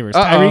wide receivers.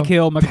 Uh-oh. Tyreek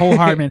Hill, McCole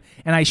Hardman,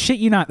 and I shit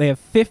you not, they have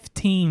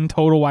 15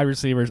 total wide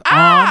receivers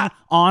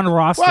on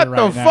roster What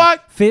right the now.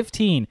 fuck?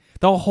 15.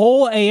 The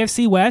whole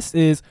AFC West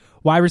is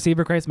wide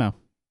receiver Chris Mo.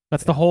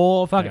 That's the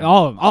whole fucking Yeah.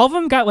 all of them. All of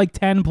them got like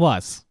 10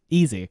 plus,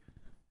 easy.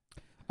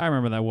 I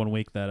remember that one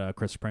week that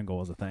Chris Pringle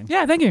was a thing.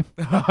 Yeah, thank you.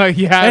 Oh,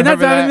 yeah. I And that's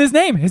remember not even that. his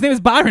name. His name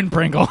is Byron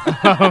Pringle.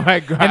 Oh my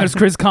god. And there's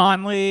Chris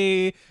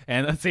Conley,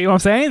 and let's see what I'm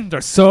saying.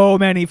 There's so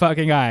many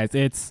fucking guys.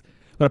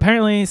 But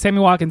apparently Sammy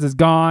Watkins is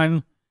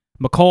gone.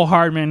 McCole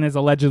Hardman is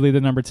allegedly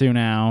the number 2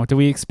 now. Do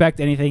we expect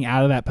anything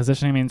out of that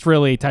position? I mean, it's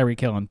really Tyreek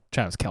Hill and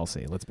Travis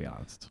Kelce. Let's be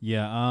honest.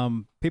 Yeah,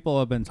 people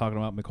have been talking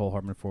about McCole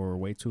Hardman for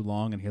way too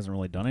long, and he hasn't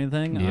really done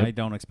anything. Yep. I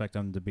don't expect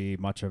him to be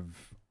much of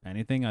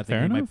anything. I think Fair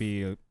he enough. might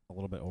be a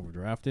little bit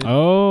overdrafted.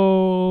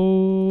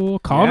 Oh,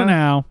 call Yeah. it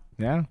now.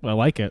 Yeah. I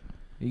like it.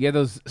 You get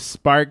those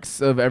sparks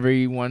of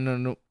every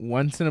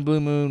once in a blue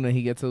moon when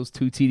he gets those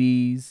 2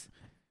 TDs.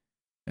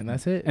 And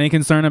that's it. Any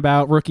concern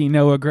about rookie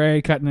Noah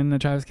Gray cutting into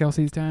Travis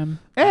Kelce's time?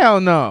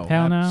 Hell no.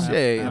 Hell no.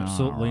 Shit.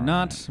 Absolutely All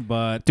not.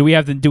 But Do we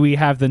have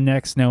the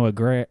next Noah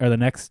Gray or the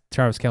next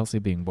Travis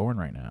Kelce being born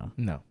right now?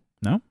 No.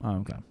 No? Oh,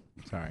 okay.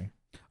 Sorry.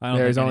 I don't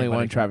There's think only anybody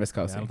one can- Travis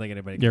yeah, Kelce. I don't think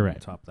anybody You're can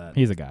right. top that.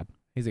 He's a god.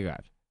 He's a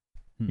god.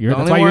 That's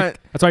only why one-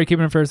 that's why you're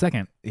keeping him for a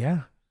second.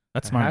 Yeah.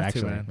 That's I smart, have to,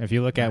 actually. man. If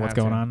you look I at what's have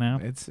going to. on now.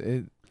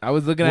 I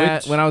was looking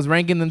at Which- when I was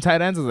ranking them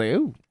tight ends. I was like,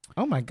 ooh,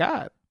 oh my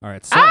god. All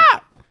right. So,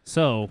 Ah!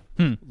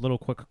 little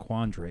quick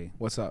quandary.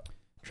 What's up?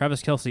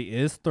 Travis Kelce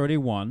is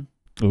 31.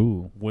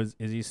 Ooh. Is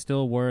he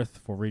still worth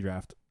for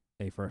redraft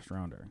a first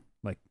rounder?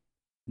 Like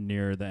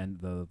near the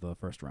end of the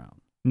first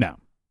round. No.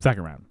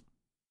 Second round.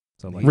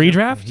 So like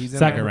Redraft? He's in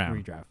Second there.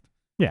 round. Redraft.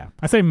 Yeah.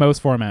 I say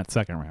most formats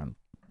second round.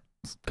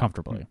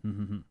 comfortably.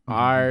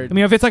 Our I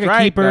mean, if it's like a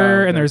strike, keeper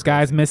though, and there's they're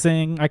guys crazy.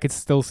 missing, I could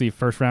still see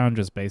first round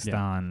just based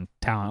Yeah. on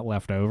talent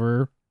left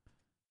over.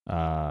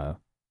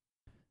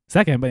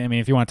 Second, but I mean,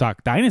 if you want to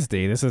talk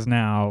dynasty, this is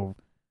now.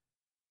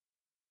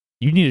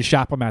 You need to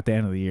shop them at the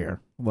end of the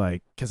year,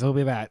 like because it'll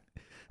be that.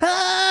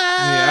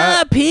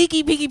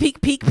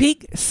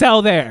 Peak.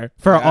 Sell there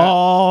for Yeah.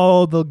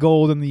 all the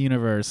gold in the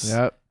universe.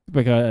 Yep.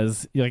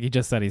 Because, like you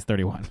just said, he's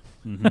 31.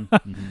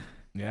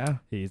 Yeah.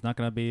 He's not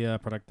going to be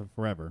productive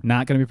forever.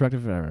 Not going to be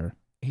productive forever.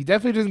 He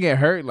definitely doesn't get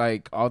hurt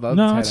like all the other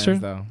No, tight that's ends,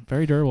 true. though.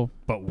 Very durable.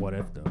 But what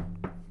if, though?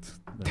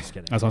 I'm just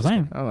kidding. That's what I'm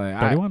saying. I'm like,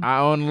 31. I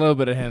own a little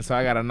bit of him, so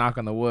I got to knock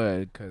on the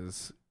wood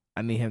because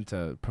I need him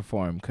to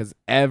perform. Because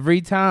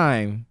every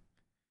time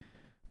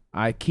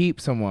I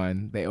keep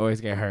someone, they always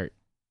get hurt.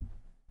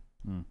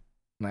 Hmm.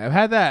 Like, I've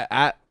had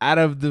that. Out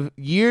of the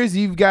years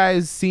you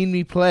guys seen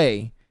me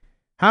play,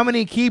 how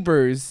many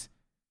keepers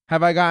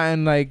have I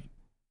gotten, like,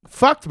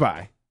 fucked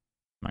by?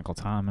 Michael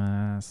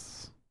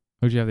Thomas.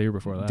 Who'd you have the year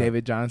before that?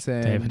 David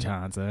Johnson. David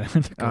Johnson.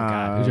 Oh,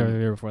 God. Who'd you have the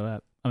year before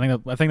that?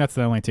 I think that's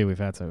the only two we've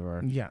had so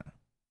far. Yeah.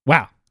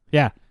 Wow.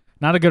 Yeah.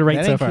 Not a good rate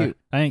That so ain't far. cute.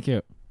 That ain't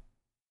cute.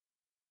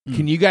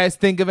 Can you guys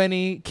think of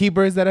any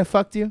keepers that have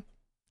fucked you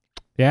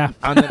Yeah.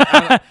 on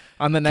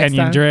the next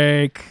Kenyon time?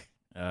 Drake.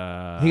 He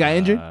got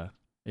injured?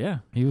 Yeah.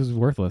 He was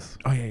worthless.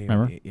 Oh yeah,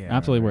 Remember?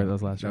 Absolutely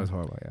worthless last That year. was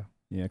horrible. Yeah,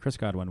 Yeah, Chris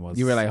Godwin was.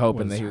 you were like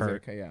hoping that he was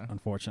hurt. okay. Yeah,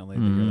 Unfortunately,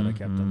 the year that I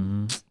kept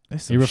him.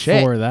 that's Year some shit.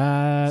 before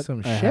that.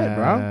 Some I shit,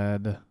 bro.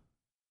 had-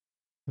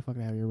 The fuck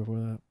did I have a year before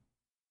that?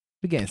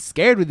 We getting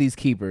scared with these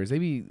keepers.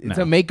 Maybe it's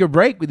No. a make or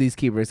break with these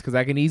keepers because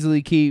I can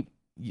easily keep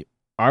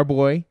our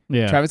boy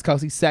Yeah. Travis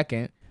Kelce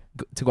second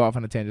to go off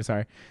on a tangent.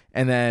 Sorry,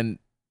 and then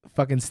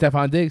fucking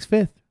Stephon Diggs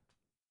fifth.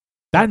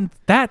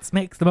 That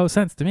makes the most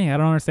sense to me. I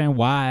don't understand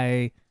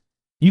why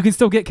you can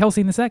still get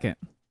Kelsey in the second.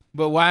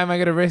 But why am I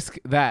gonna risk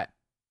that?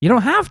 You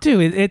don't have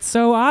to. It's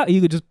so odd. You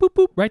could just boop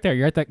boop right there.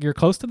 You're at that. You're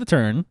close to the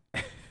turn.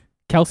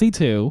 Kelsey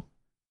 2.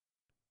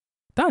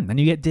 Done. Then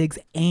you get Diggs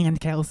and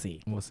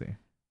Kelsey. We'll see.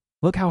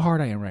 Look how hard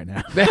I am right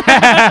now.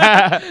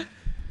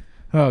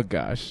 Oh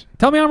gosh.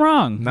 Tell me I'm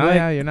wrong. No, Like,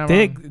 yeah, you're not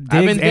Diggs wrong. I've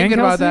been and thinking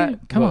about Kelsey?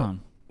 that. Come Well,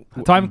 on.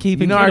 That's why I'm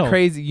keeping You know Kittle.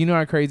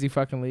 our crazy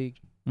fucking league.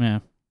 Yeah,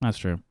 that's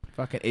true.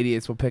 Fucking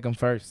idiots will pick him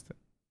first.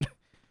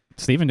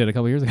 Steven did a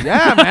couple years ago.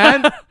 Yeah,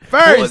 man. Well,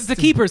 First. it's the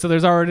keeper, so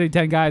there's already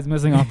 10 guys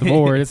missing off the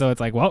board. So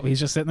it's like, well, he's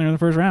just sitting there in the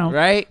first round.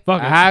 Right?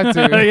 Fuck I it.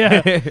 have to.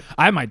 Yeah.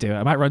 I might do it.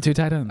 I might run 2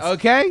 tight ends.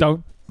 Okay.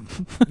 Don't.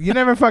 You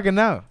never fucking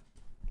know.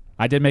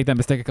 I did make that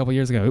mistake a couple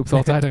years ago. Oops,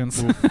 all tight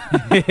ends.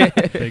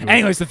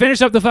 Anyways, to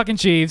finish up the fucking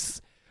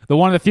Chiefs, the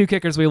one of the few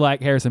kickers we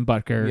like, Harrison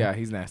Butker. Yeah,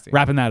 he's nasty.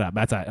 Wrapping that up.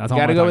 That's it. That's all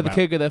Gotta I'm go talking with the about.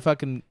 kicker that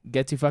fucking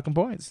gets you fucking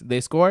points. They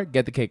score,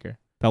 get the kicker.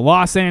 The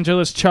Los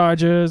Angeles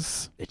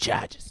Chargers. The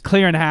Chargers.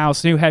 Clearing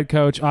house, new head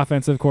coach,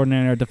 offensive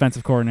coordinator,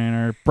 defensive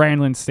coordinator,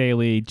 Brandon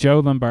Staley, Joe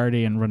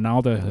Lombardi, and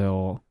Ronaldo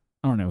Hill.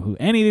 I don't know who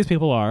any of these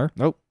people are.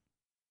 Nope.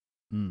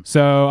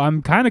 So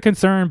I'm kind of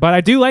concerned, but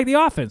I do like the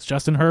offense.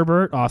 Justin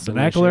Herbert, Austin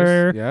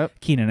Eckler, Yep.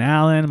 Keenan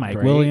Allen, Mike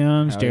Great.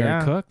 Williams, Hell Jared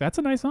yeah. Cook. That's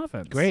a nice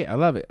offense. Great. I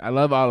love it. I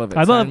love all of it.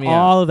 I Sign love me out.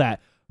 all of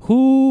that.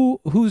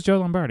 Who's Joe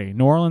Lombardi?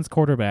 New Orleans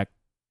quarterback.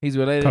 He's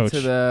related Coach.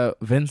 to the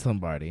Vince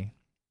Lombardi.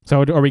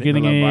 So are we The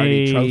getting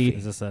Lombardi trophy. a?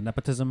 Is this a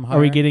nepotism? Are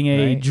we hire? getting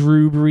a Right.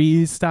 Drew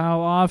Brees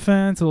style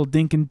offense? A little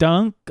dink and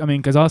dunk. I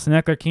mean, because Austin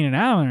Eckler, Keenan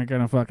Allen are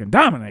gonna fucking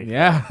dominate.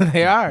 Yeah,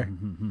 they are.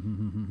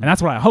 And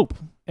that's what I hope.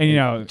 And you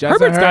know,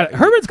 Justin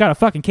Herbert's got a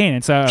fucking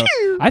cannon. So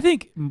I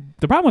think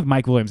the problem with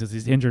Mike Williams is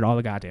he's injured all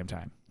the goddamn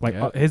time. Like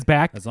Yeah. his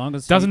back As long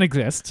as doesn't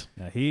exist.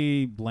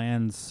 he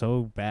lands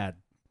so bad.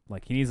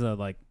 Like he needs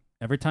a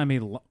every time he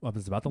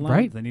is about to land,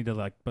 Right. they need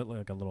to put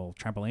like a little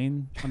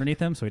trampoline underneath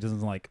him so he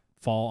doesn't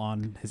fall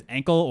on his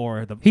ankle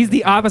or the. He's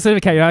the opposite of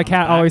a cat. You know, a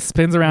cat back. always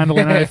spins around to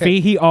land on his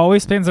feet. He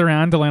always spins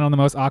around to land on the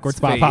most awkward His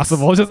spot face,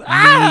 possible. Just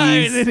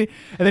knees, and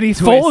then he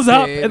folds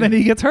up twisted. and then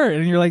he gets hurt.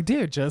 And you're like,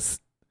 dude,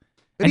 just.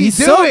 What And are you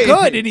he's so doing?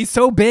 good and he's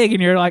so big,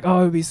 and you're like,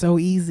 oh, it'd be so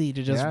easy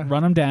to just Yeah.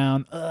 run him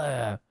down.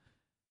 Ugh.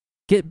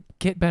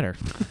 Get better.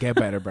 Get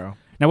better, bro.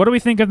 Now, what do we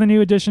think of the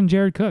new addition,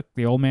 Jared Cook,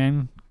 the old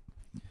man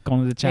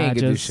going to the He ain't gonna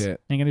do Chargers?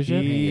 shit. Ain't gonna do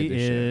shit. He He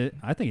did is,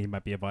 I think he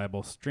might be a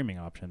viable streaming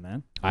option,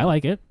 man. I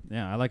like it.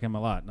 Yeah, I like him a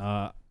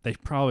lot. They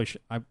probably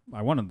should. I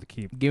wanted to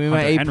keep. Give me my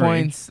Hunter 8 Henry,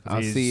 points. 'cause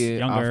I'll he's see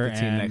you off younger the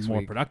team and next more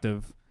week.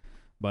 productive.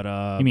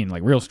 But You mean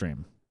like real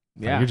stream?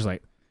 Like, Yeah. you're just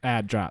like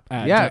add drop.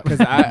 Add, Yeah, drop.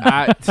 because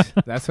I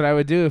that's what I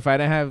would do if I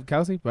didn't have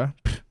Kelsey, bro.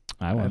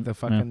 I I would. have to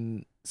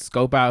fucking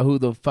scope out who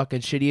the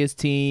fucking shittiest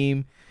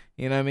team.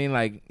 You know what I mean?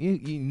 Like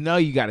you know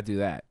you got to do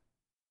that.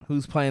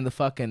 Who's playing the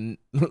fucking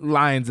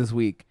Lions this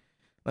week?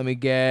 Let me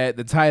get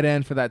the tight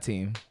end for that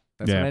team.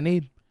 That's Yeah. what I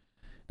need.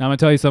 Now I'm gonna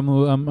tell you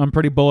something. I'm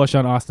pretty bullish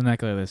on Austin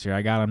Eckler this year.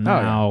 I got him Oh,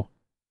 yeah. now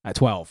at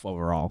 12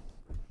 overall.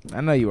 I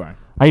know you are.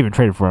 I even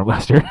traded for him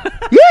last year.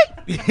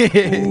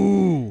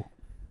 Ooh.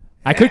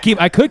 I could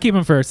keep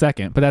him for a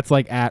second, but that's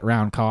like at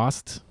round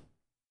cost.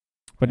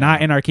 But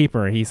not in our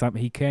keeper. He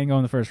can go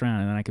in the first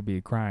round, and then I could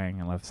be crying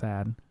and left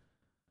sad.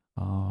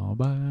 all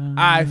by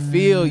I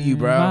feel you,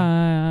 bro.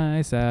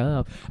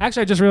 myself.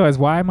 Actually, I just realized,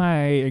 why am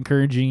I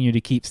encouraging you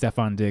to keep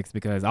Stephon Diggs?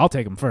 Because I'll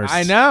take him first.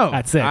 I know.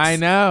 At 6. I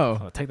know.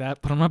 I'll take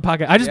that, put him in my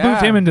pocket. I just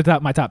moved Yeah. him into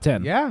my top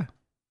 10. Yeah.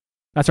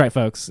 That's right,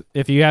 folks.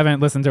 If you haven't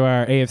listened to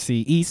our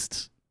AFC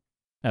East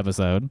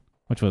episode,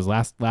 which was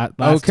last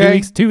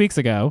Okay. 2 weeks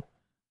ago,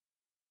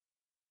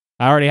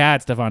 I already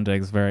had Stephon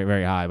Diggs very,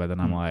 very high, but then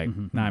I'm like,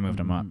 now I moved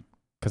him up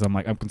because I'm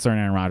concerned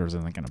Aaron Rodgers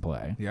isn't going to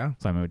play. Yeah.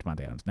 So I moved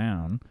Devontae Adams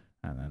down,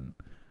 and then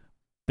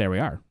there we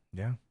are.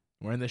 Yeah.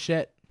 We're in the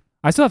shit.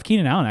 I still have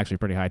Keenan Allen actually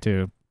pretty high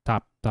too.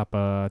 Top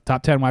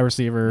 10 wide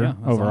receiver Yeah,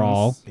 as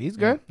overall. long He's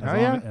good.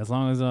 As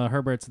long as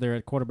Herbert's there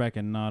at quarterback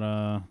and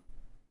not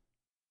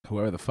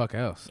Whoever the fuck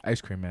else.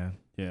 Ice cream man.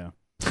 yeah.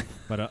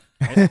 But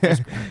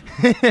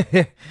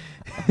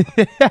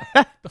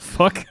The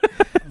fuck?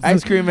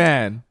 Ice cream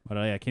man.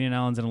 yeah, Keenan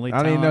Allen's an elite. I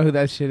don't even know talent. who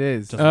that shit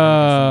is. Just-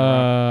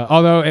 Uh,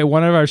 Although at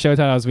one of our show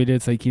titles we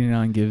did say Keenan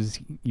Allen gives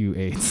you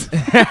AIDS.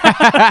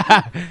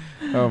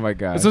 Oh my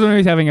god. This was when he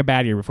was having a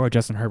bad year before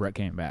Justin Herbert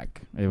came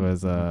back. It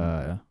was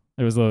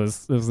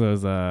those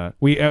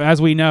we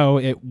as we know,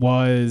 it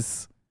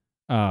was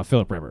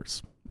Phillip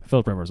Rivers.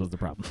 Phillip Rivers was the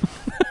problem.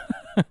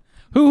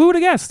 Who would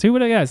have guessed? Who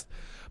would have guessed?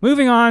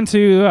 Moving on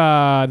to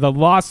the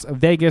Las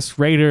Vegas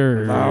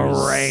Raiders.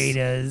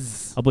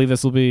 Raiders. I believe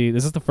this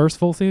is the first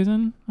full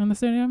season in the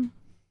stadium.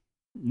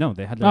 No,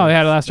 they had. Oh, they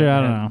had it last year.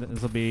 I don't know.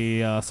 This will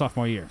be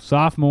sophomore year.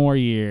 Sophomore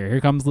year.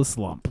 Here comes the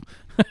slump.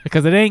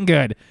 Because it ain't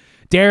good.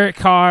 Derek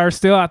Carr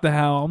still at the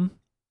helm.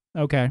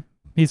 Okay.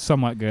 He's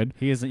somewhat good.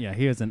 He isn't. Yeah,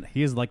 he isn't.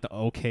 He is like the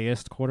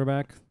okayest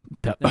quarterback.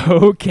 The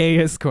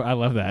okayest. I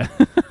love that.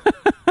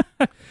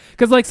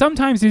 Because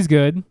sometimes he's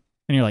good, and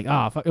you're like,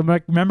 oh, fuck.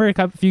 Remember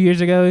a few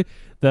years ago,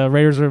 the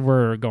Raiders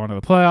were going to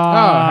the playoffs.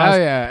 Oh, hell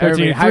yeah.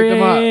 Everybody 13-3, hyped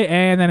him up.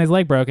 and then his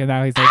leg broke, and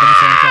now he's like in the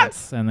same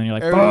sense. And then you're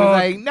like, Everybody was fuck.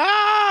 like,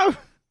 no.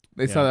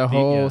 They saw the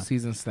whole yeah.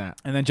 season snap.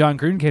 And then John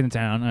Gruden came to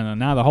town, and then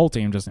now the whole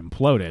team just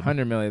imploded.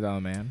 $100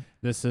 million man.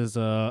 This is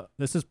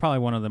probably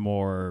one of the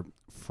more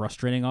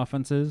frustrating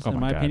offenses Oh in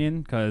my my God.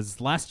 opinion, because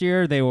last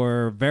year they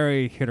were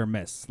very hit or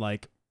miss.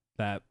 Like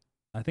that,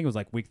 I think it was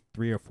like week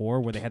 3 or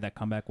 4 where they had that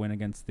comeback win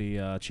against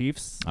the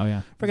Chiefs. Oh,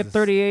 yeah. Forget This is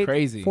 38,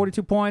 crazy.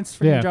 42 points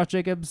for Yeah. Josh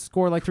Jacobs,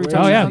 scored like 3 Crazy.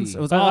 touchdowns. Oh, yeah.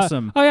 It was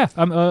awesome. Oh, yeah.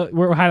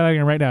 We're highlighting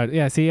it right now.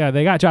 Yeah, see,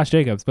 they got Josh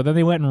Jacobs, but then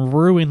they went and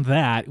ruined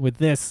that with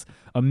this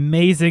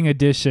amazing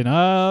addition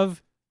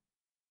of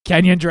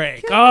Kenyon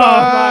Drake. Oh,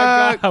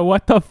 my God.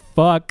 What the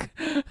fuck?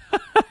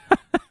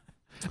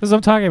 That's what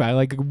I'm talking about.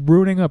 Like,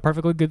 ruining a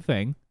perfectly good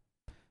thing.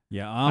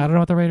 Yeah, I don't know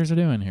what the Raiders are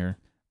doing here.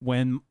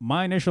 when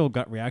my initial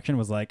gut reaction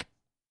was like,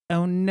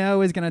 oh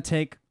no, he's going to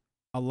take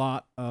a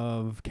lot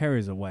of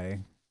carries away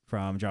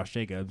from Josh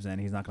Jacobs,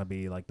 and he's not going to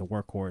be like the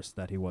workhorse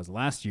that he was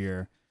last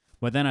year.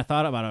 But then I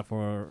thought about it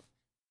for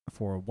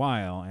a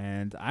while,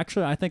 and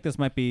actually I think this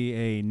might be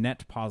a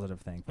net positive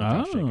thing for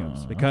Josh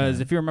Jacobs. Because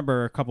okay. if you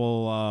remember a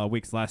couple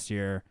weeks last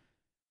year,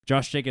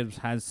 Josh Jacobs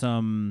had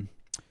some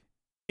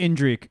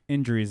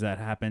injuries that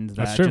happened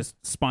That's that true. just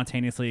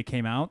spontaneously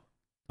came out.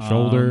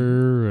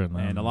 Shoulder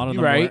And a lot of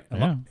You're them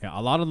right. were,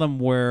 a lot of them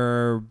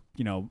were,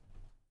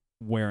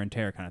 wear and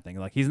tear kind of thing.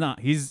 Like he's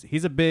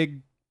a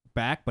big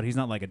back, but he's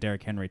not like a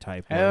Derrick Henry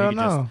type where Hell he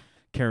could just no.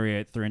 carry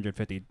it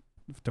 350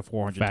 to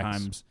 400 Facts.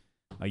 times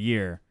a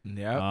year.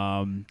 Yep.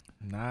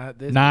 Not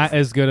this. Not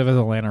as good of as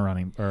Atlanta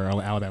running or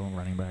Alabama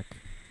running back.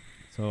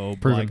 So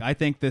Proven. like I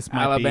think this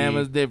might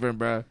Alabama's different,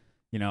 bro.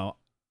 be,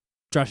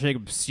 Josh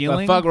Jacobs But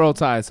ceiling. fuck Roll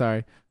Tide,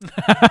 sorry.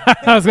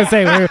 I was going to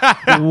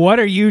say, what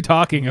are you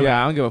talking about?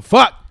 Yeah, I don't give a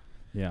fuck.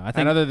 Yeah,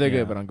 I know that they're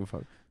good, but I don't give a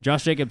fuck.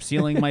 Josh Jacobs'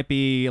 ceiling might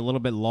be a little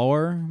bit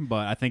lower,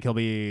 but I think he'll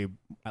be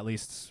at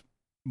least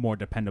more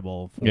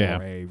dependable for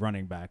a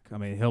running back. I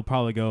mean, he'll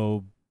probably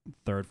go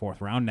 3rd, 4th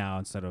round now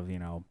instead of,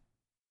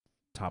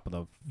 top of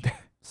the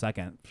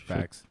second.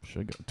 Facts.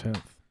 Should go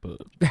 10th. But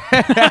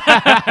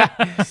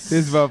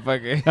This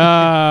motherfucker.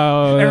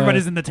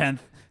 Everybody's in the 10th.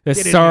 The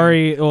Get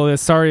in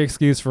sorry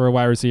excuse for a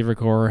wide receiver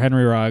core: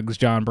 Henry Ruggs,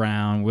 John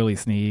Brown, Willie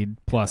Snead,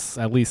 plus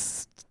at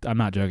least, I'm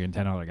not joking,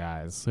 10 other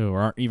guys who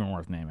aren't even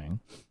worth naming.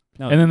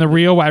 No, And then the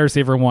real wide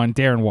receiver one,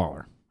 Darren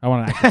Waller. I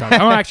want to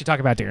actually talk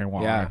about Darren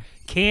Waller. Yeah.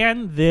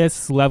 Can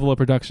this level of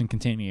production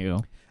continue?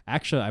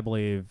 actually, I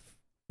believe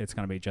it's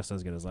going to be just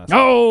as good as last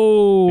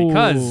Oh, year.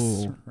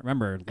 Because,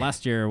 remember,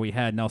 last year we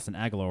had Nelson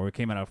Aguilar who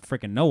came out of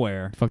freaking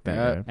nowhere, fuck that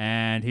Yeah. guy.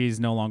 and he's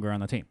no longer on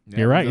the team.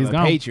 You're right, those he's are the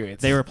gone.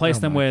 Patriots. They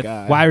replaced him my with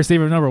God. Wide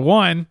receiver number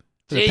 1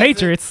 for the Jesus.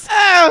 Patriots.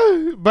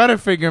 Oh,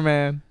 Butterfinger,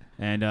 man.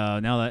 And now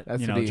that,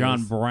 That's what he John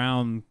is.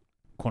 Brown,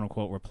 quote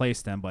unquote,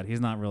 replaced him, but he's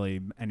not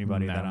really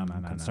anybody that I'm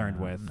concerned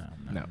with.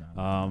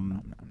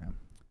 No.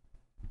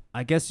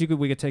 I guess you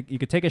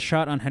could take a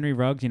shot on Henry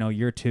Ruggs.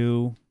 Year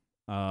 2,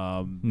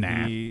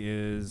 Nah. he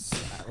is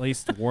at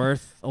least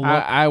worth a look.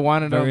 I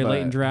want to know. very late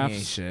but in drafts. he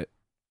ain't shit.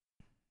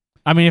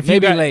 I mean, if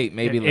Maybe you got, late.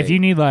 Maybe late. if you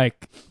need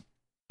like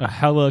a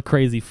hella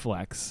crazy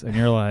flex, and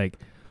you're like,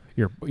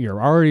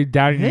 you're already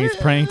down on your knees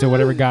praying to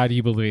whatever God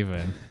you believe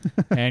in,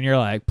 and you're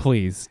like,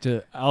 please,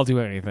 I'll do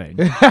anything.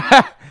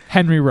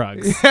 Henry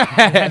Ruggs.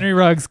 Henry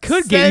Ruggs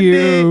could get Send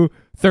you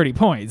 30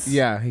 points.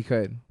 Yeah, he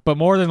could. But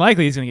more than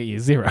likely, he's going to get you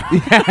 0.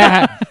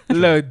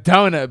 Little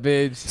donut,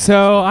 bitch.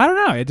 So I don't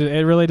know.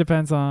 It really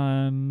depends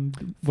on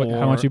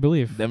how much you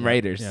believe. Them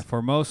Raiders. Yeah,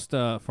 for most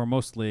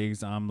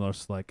leagues, I'm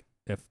just like,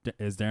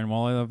 is Darren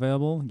Waller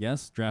available?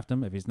 Yes, draft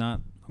him. If he's not,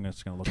 I'm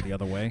just gonna look the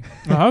other way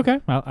Oh, okay.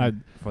 Well,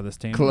 for this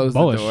team. Close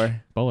bullish. the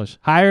door. Bullish.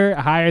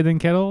 Higher than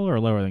Kittle or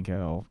lower than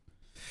Kittle?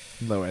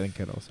 Lower than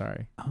Kittle.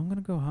 Sorry. I'm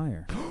gonna go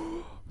higher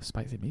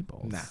Spicy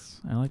meatballs.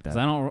 Nah. I like because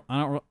that.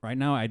 I don't right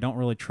now. I don't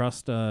really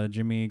trust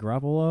Jimmy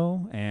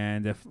Garoppolo,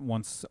 and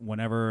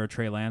whenever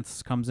Trey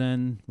Lance comes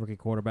in, rookie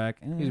quarterback,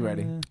 He's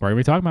ready. We're gonna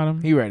be talking about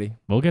him. He ready.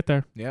 We'll get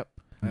there. Yep.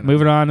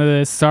 Moving on to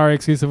this sorry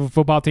exclusive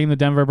football team, the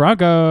Denver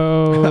Broncos.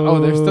 Oh,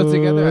 they're still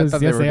together? I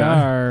thought yes, they were they done.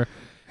 are.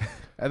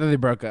 I thought they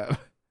broke up.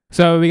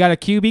 So we got a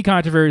QB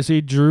controversy: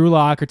 Drew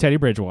Lock or Teddy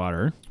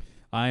Bridgewater.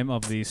 I'm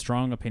of the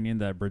strong opinion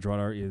that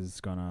Bridgewater is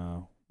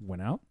gonna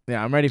win out.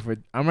 Yeah, I'm ready for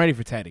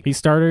Teddy. He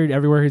started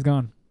everywhere he's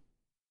gone.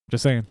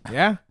 Just saying.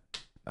 Yeah,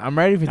 I'm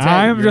ready for Teddy.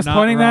 I'm You're just not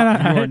pointing wrong.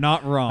 that out. You are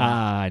not wrong.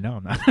 I know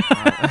I'm not.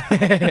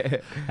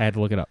 I had to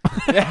look it up.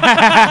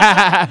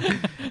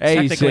 Hey,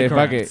 Technically shit,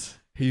 fuck correct. it.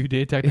 You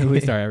did technically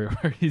start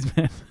everywhere he's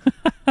been.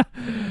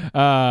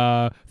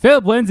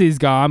 Philip Lindsay's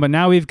gone, but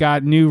now we've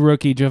got new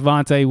rookie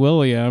Javonte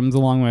Williams,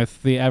 along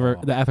with the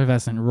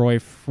effervescent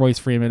Royce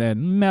Freeman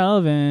and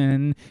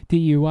Melvin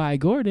DUI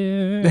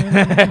Gordon.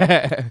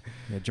 Yeah,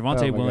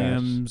 Javonte Oh my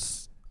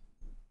Williams.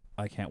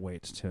 I can't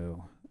wait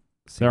to.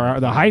 See The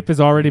what hype is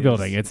already he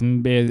building. is.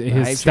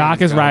 His hype stock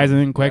train's is rising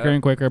going. quicker Yep.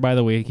 and quicker by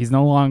the week. He's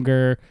no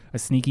longer a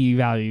sneaky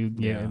value.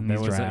 Yeah, in there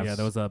these was drafts.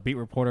 there was a beat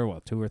reporter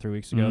 2 or 3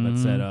 weeks ago that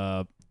said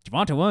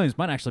Javonte Williams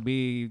might actually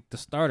be the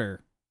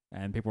starter,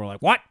 and people were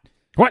like, "What?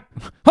 What?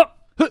 Huh,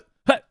 huh,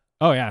 huh.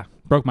 Oh yeah,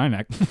 broke my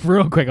neck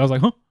real quick. I was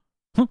like,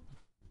 huh.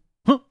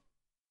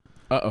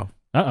 Uh-oh.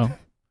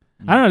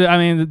 I don't know. I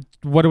mean,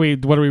 what do we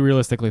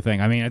realistically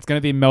think? I mean, it's going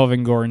to be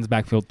Melvin Gordon's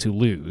backfield to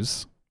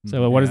lose.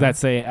 So what does Yeah. that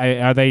say?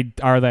 Are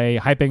they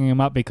hyping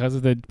him up because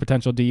of the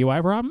potential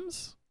DUI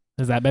problems?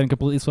 Has that been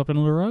completely swept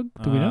under the rug?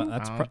 Do we know?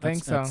 That's I pro- don't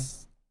think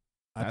that's-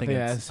 I I think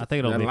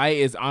it'll the be. light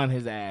is on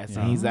his ass, Yeah.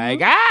 and he's like,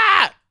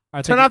 I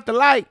turn think- off the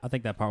light. I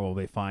think that part will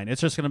be fine.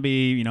 It's just gonna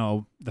be the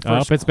Oh,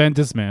 first. it's been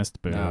dismissed.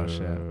 Oh,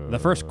 shit. The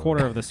first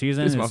quarter of the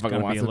season This is motherfucker going to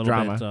be wants a some little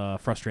drama.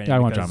 bit frustrating I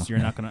want because drama.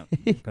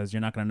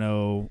 you're not gonna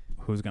know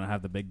who's gonna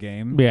have the big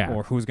game, Yeah.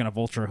 or who's gonna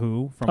vulture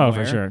who from Oh,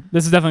 where. for sure.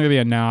 This is definitely gonna be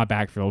a nah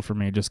backfield for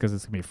me, just because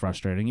it's gonna be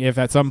frustrating. If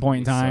at some point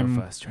in So time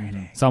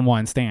frustrating.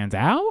 someone stands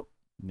out,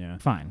 Yeah.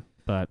 fine.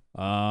 But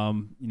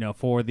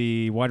For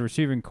the wide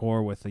receiving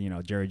core with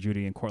Jerry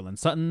Jeudy and Cortland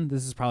Sutton,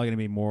 this is probably gonna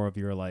be more of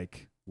your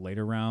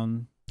later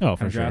round oh, kind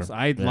for of sure.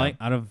 drafts. Like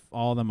out of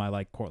all of them, I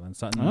like Cortland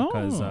Sutton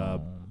because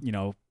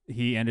Oh.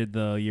 he ended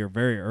the year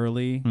very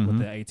early with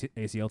the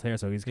ACL tear,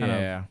 so he's kind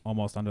Yeah. of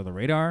almost under the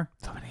radar.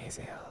 So many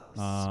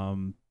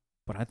ACLs.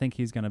 But I think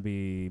he's going to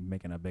be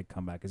making a big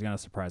comeback. He's going to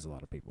surprise a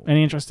lot of people.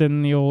 Any interest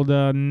in the old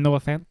Noah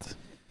Fant?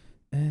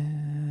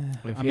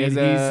 If I he mean, has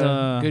he's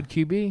a good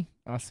QB,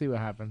 I'll see what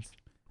happens.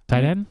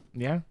 Tight end?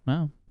 Yeah,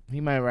 Wow.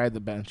 he might ride the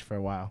bench for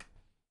a while.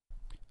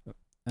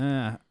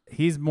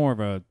 He's more of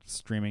a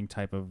streaming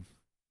type of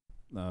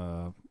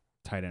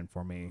tight end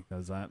for me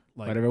because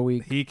Whatever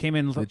week. he came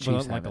in the with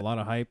Chiefs a have it. lot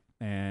of hype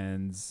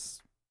and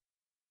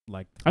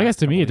the I guess past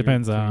to me couple it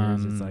depends years, 2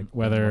 on years, it's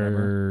whether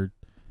whatever.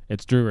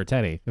 it's Drew or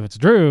Teddy. If it's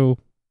Drew,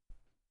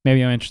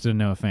 maybe I'm interested in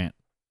Noah Fant.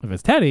 If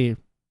it's Teddy,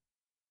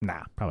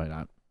 nah, probably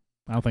not.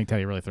 I don't think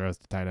Teddy really throws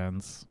to tight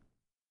ends.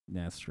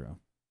 Yeah, that's true.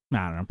 I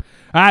don't know.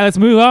 All right, let's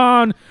move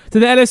on to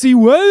the NFC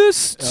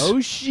West. Oh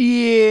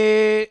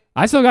shit!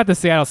 I still got the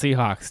Seattle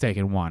Seahawks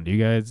taking 1.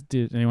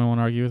 Did anyone want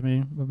to argue with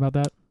me about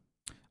that?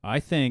 I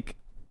think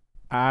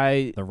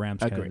I the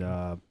Rams agree.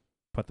 could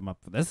put them up.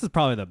 This is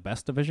probably the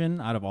best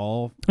division out of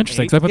all.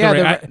 Interesting. 8. So I put,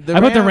 Yeah, I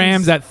put the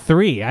Rams- Rams at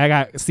 3. I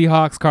got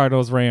Seahawks,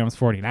 Cardinals, Rams,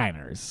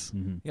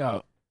 49ers.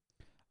 yo.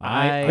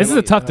 This is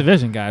a tough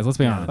division, guys. Let's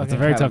be honest. It's a fucking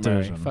very Kyler tough Murray.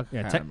 division. Fuck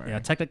Yeah, Kyler Murray.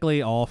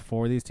 technically, all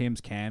 4 of these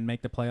teams can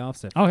make the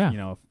playoffs if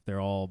if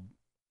they're all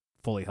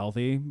fully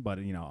healthy. But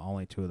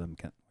only 2 of them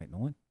can.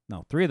 Wait,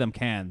 no, 3 of them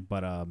can.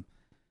 But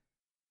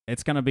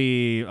it's gonna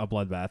be a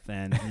bloodbath,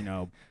 and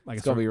I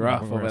guess gonna be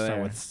rough we're over gonna start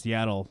there. with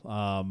Seattle.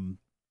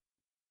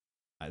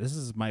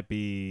 Might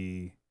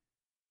be.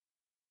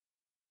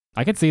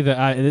 I could see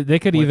that they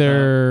could With,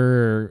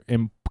 either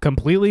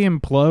completely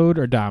implode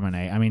or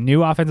dominate. I mean,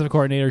 new offensive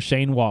coordinator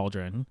Shane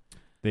Waldron.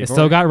 They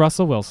still got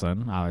Russell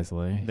Wilson,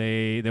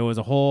 obviously. There was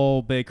a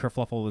whole big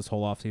kerfluffle this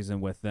whole offseason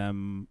with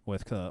them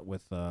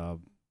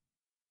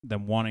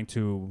them wanting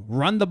to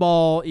run the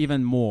ball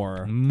even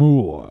more,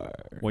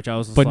 which I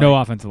was just but like, no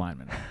offensive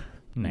lineman.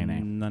 Nay.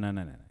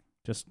 No.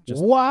 Just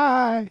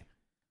Why?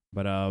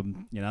 But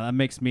that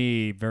makes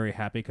me very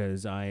happy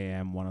because I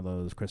am one of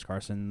those Chris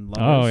Carson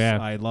lovers. Oh,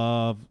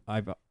 yeah.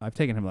 I've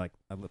taken him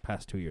the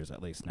past 2 years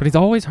at least. But he's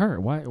always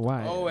hurt. Why?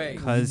 Always.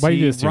 because why do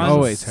you do he this to runs him?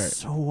 Always hurt.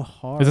 so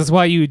hard. Is this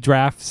why you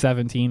draft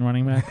 17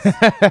 running backs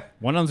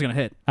One of them's gonna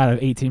hit? out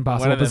of 18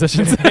 possible One of them.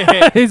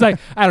 positions? He's like,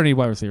 I don't need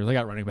wide receivers. I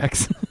got running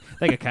backs.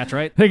 They can catch,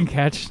 right? They can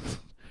catch.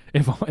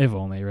 If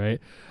only, right?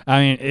 I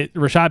mean,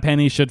 Rashad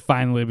Penny should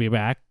finally be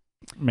back.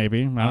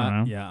 Maybe I don't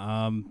know.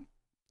 Yeah.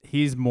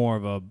 He's more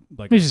of a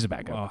He's just a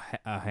backup.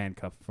 a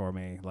handcuff for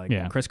me. Like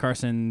Yeah. Chris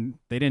Carson,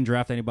 they didn't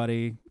draft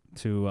anybody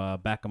to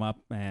back him up,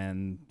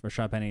 and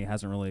Rashad Penny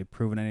hasn't really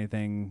proven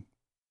anything.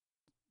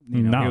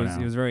 You know, No.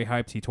 he was very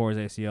hyped. He tore his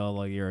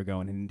ACL a year ago,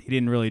 and he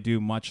didn't really do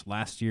much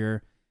last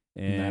year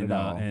in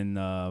Not at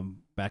in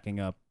backing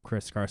up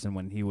Chris Carson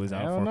when he was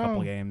out Hell for a couple no.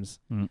 of games.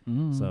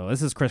 Mm-mm. So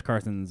this is Chris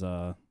Carson's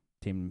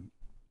team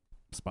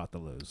spot to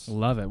lose.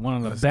 Love it. One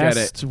of the Let's get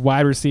best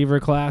wide receiver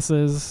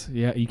classes.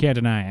 Yeah, you can't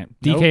deny it.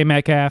 DK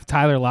Metcalf,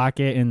 Tyler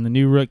Lockett, and the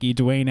new rookie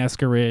Dwayne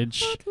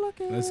Eskridge.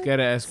 Let's get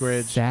it,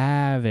 Eskridge.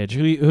 Savage.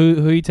 Who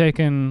you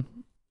taking?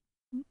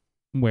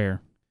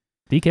 Where?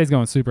 DK's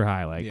going super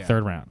high, like Yeah.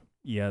 third round.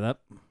 Yeah, that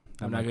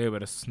I'm not gonna be able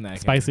to snack. him.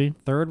 Spicy.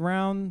 third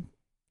round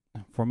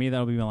for me.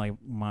 That'll be like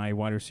my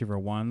wide receiver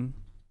 1.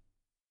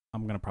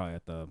 I'm gonna probably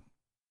have to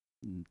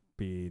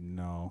be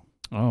no.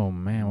 Oh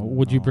man,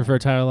 would you No. prefer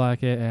Tyler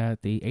Lockett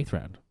at the 8th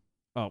round?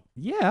 Oh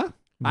yeah,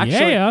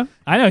 actually, Yeah,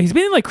 I know he's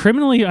been like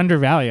criminally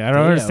undervalued. I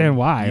don't Damn. understand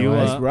why. You,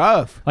 Like- That's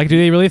rough. Like, do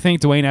they really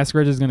think Dwayne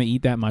Eskridge is going to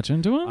eat that much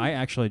into him? I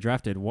actually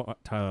drafted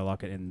Tyler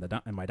Lockett in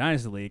my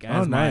dynasty league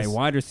Oh, as nice. my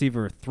wide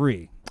receiver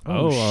 3.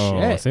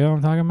 shit. See what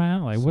I'm talking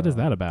about? Like, what is So-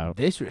 that about?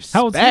 Disrespect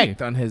How old's he?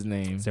 on his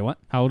name. Say what?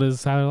 How old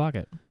is Tyler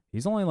Lockett?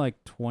 He's only like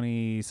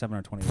 27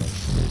 or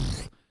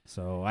 28.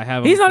 So I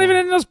have. He's him not for- even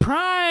in his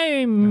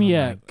prime Oh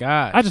yet. my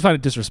God. I just find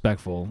it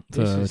disrespectful to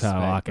Disrespect,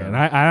 Tyler Lockett. bro.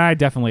 And I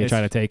definitely It's-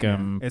 try to take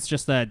him. It's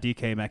just that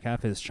DK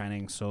Metcalf is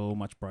shining so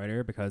much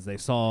brighter because they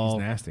He's saw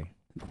nasty.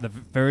 the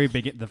very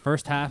the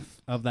first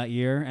half of that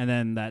year, and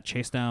then that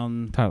chase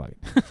down Tyler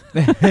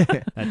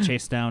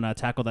Lockett.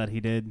 tackle that he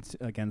did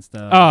against.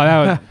 Oh,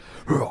 that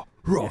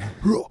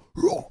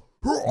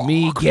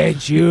Me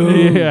get you.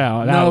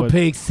 Yeah, that no was-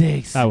 pick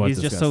six. that was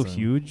he's just so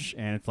disgusting. huge,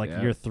 and it's like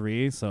Yeah. year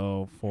 3.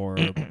 So for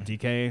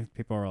DK,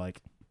 people are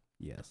like,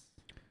 yes.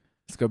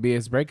 It's gonna be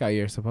his breakout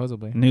year,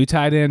 supposedly. New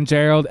tight end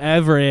Gerald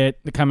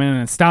Everett to come in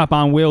and stop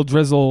on Will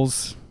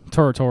Drizzle's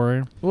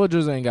territory. Will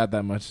Drizzle ain't got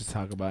that much to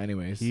talk about,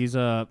 anyways. He's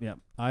yeah.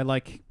 I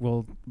like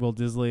Will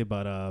Disley,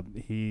 but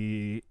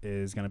he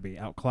is going to be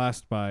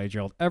outclassed by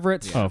Gerald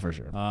Everett. Oh, for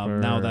sure.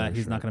 Now that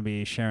he's not going to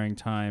be sharing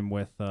time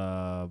with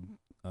that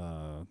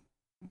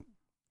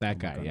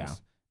guy,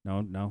 goodness.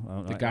 yeah.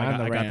 No. The guy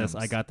on the Rams.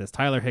 I got this.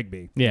 Tyler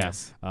Higbee.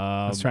 Yes.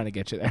 I was trying to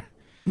get you there.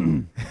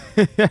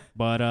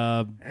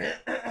 But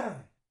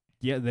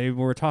yeah, they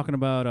were talking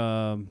about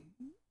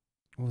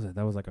what was it?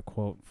 That was like a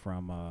quote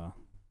from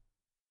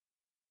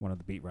one of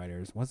the beat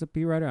writers. Was it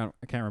beat writer?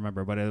 I can't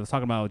remember, but it was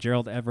talking about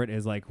Gerald Everett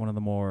is like one of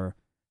the more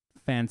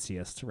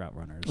fanciest route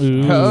runners.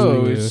 Ooh.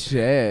 Oh,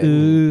 shit.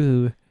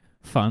 Ooh,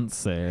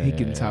 fancy. He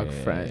can talk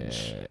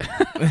French.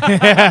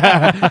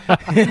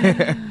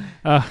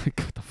 What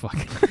the fuck?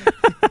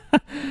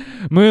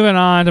 Moving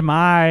on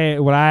to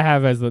what I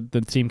have as the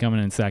team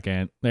coming in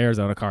second, the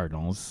Arizona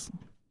Cardinals.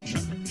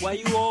 Why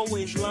you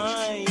always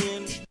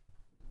lying?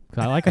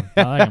 I like him.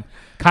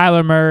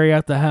 Kyler Murray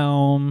at the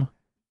helm.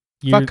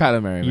 Fuck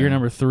Kyler Murray. Year man.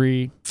 number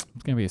 3. It's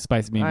gonna be a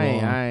spicy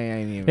meatball. I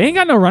ain't even. They ain't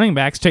got no running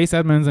backs. Chase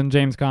Edmonds and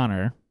James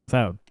Conner.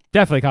 So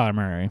definitely Kyler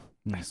Murray.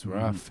 That's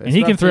rough. And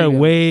he can throw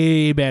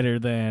way better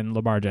than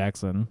Lamar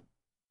Jackson,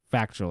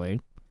 factually.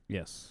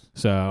 Yes.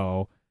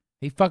 So,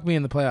 He fucked me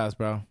in the playoffs,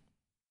 bro.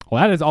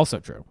 well, that is also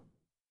true.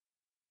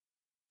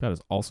 That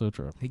is also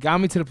true. He got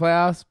me to the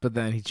playoffs, but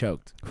then he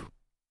choked.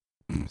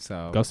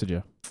 So Ghosted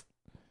you.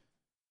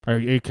 Are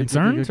you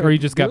concerned, or you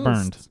just got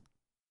burned?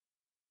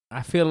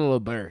 I feel a little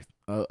both.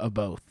 Both.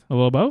 A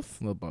little both.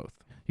 A little both.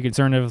 You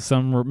concerned of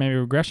some maybe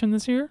regression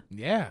this year?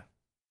 Yeah.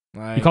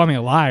 Like, You called me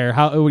a liar.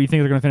 What do you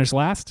think they're going to finish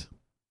last?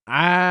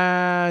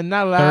 not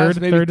last,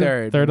 maybe third.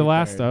 Third to maybe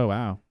last. third. Oh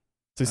wow.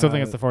 So you still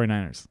think it's the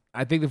 49ers?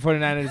 I think the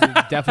 49ers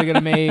are definitely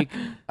going to make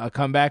a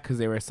comeback because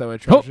they were so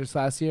atrocious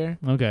last year.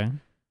 Okay.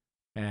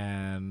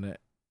 And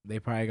they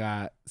probably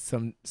got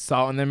some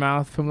salt in their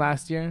mouth from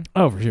last year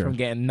Oh, for sure. from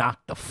getting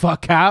knocked the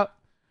fuck out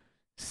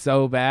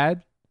so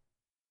bad.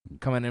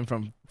 Coming in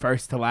from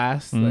first to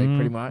last, like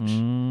pretty much.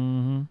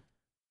 Mhm.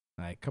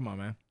 Like, come on,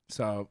 man.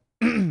 So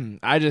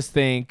I just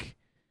think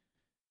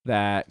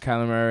that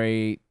Kyler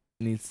Murray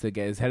needs to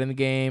get his head in the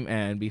game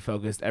and be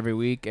focused every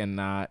week and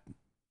not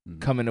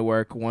come into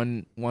work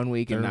one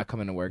week and There- not come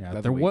into work. the Yeah,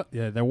 other there week. was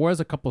there was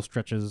a couple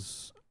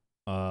stretches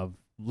of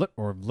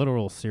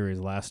literal series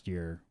last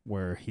year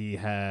where he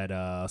had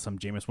some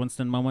Jameis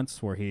Winston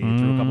moments where he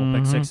threw a couple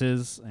pick Mhm.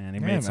 sixes and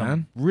he Yeah, made some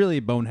man.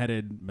 really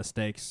boneheaded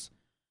mistakes.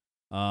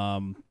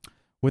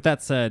 With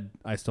that said,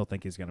 I still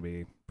think he's going to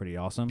be pretty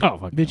awesome. Oh,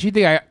 fuck. But you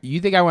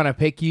think I want to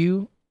pick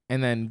you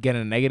and then get a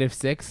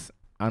 -6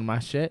 on my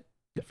shit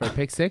for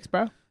pick 6,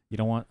 bro? You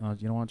don't want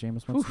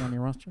Jameis Winston on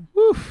your roster?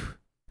 Woof.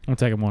 I'm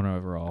taking him one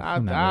overall. I,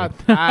 I'm not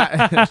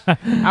I,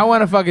 worried. I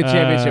want a fucking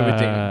championship with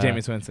Uh,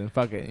 Jameis Winston.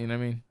 Fuck it. You know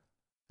what I mean?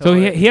 So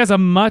he has a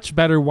much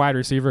better wide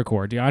receiver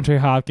core. DeAndre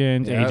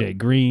Hopkins, Yep. AJ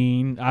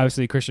Green,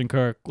 obviously Christian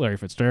Kirk, Larry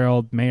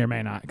Fitzgerald may or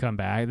may not come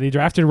back. They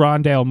drafted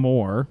Rondale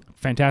Moore,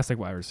 fantastic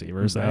wide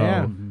receiver. So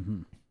Yeah.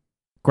 Mhm.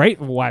 Great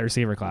wide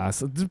receiver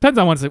class. It depends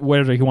on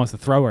whether he wants to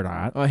throw or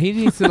not. Well, he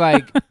needs to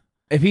like,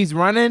 if he's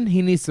running,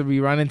 he needs to be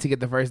running to get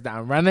the first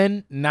down.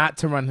 Running, not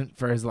to run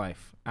for his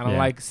life. I don't Yeah.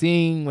 like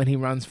seeing when he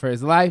runs for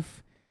his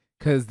life,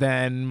 because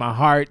then my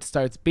heart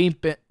starts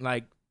beeping,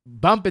 like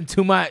bumping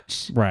too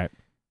much, Right.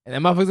 and that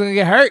motherfucker's gonna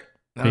get hurt.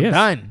 And He I'm is.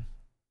 done.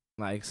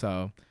 Like,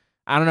 so,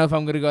 I don't know if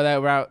I'm gonna go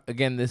that route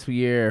again this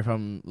year, or if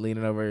I'm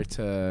leaning over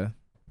to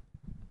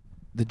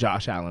the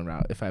Josh Allen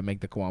route. If I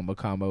make the Kawamba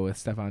combo with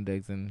Stephon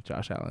Diggs and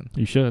Josh Allen.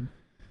 You should.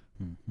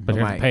 But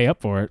you have Might. to pay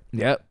up for it.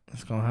 Yep,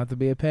 it's gonna have to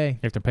be a pay. You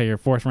have to pay your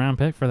 4th round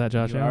pick for that,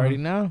 Josh You Allen. already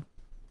know.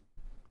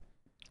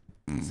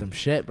 Some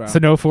shit, bro. So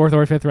no 4th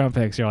or 5th round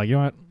picks. You're like, you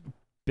know what?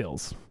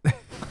 Bills.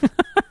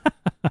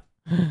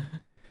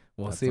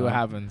 We'll That's see what a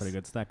happens. Pretty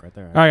good stack right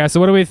there. All right, guys. So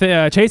what do we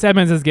think? Chase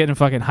Edmonds is getting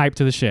fucking hyped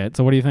to the shit.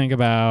 So what do you think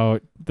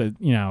about the,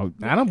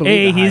 I don't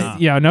believe he's,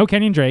 hype. no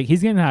Kenyon Drake.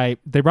 He's getting hyped.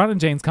 They brought in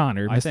James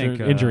Conner, I Mr. think,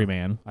 Injury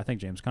Man. I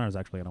think James Conner is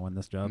actually going to win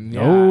this job.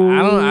 Yeah,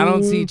 No. I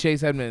don't see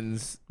Chase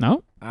Edmonds.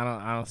 No? I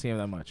don't see him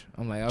that much.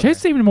 I'm like, okay. Chase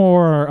seemed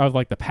more of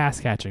like the pass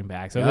catching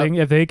back. So Yep.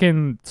 if they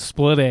can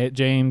split it,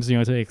 James,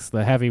 takes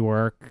the heavy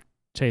work,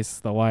 Chase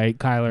the light,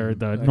 Kyler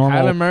the Like,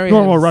 normal Kyler Murray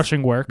normal has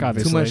rushing work,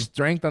 obviously. too much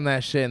strength on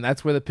that shit, and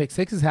that's where the pick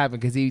sixes happen,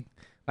 because he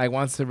like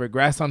wants to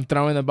regress on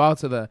throwing the ball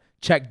to the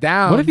check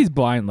down. What if he's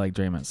blind like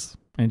Jameis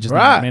and just Bruh.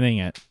 not admitting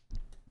it?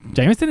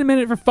 Jameis didn't admit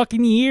it for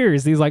fucking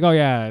years. He's like, oh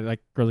yeah, like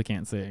really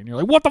can't see. And you're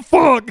like, what the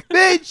fuck?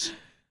 bitch?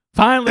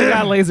 Finally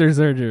got laser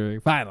surgery.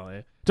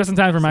 Finally. Just in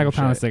time for Michael shit.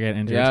 Thomas to get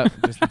injured. Yep,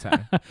 just in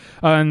time.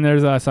 And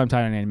there's some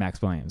tight end named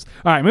Max Williams.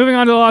 All right, moving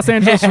on to the Los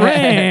Angeles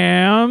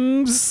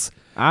Rams.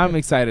 I'm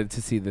excited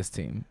to see this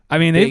team. I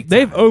mean, Big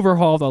they've time.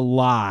 overhauled a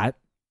lot.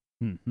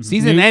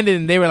 Season New- ended,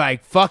 and they were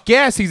like, "Fuck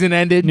yeah, season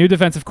ended." New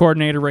defensive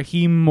coordinator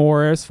Raheem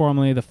Morris,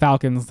 formerly the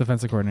Falcons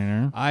defensive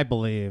coordinator. I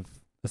believe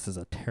this is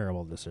a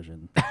terrible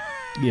decision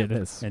Yeah, it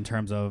is. in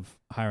terms of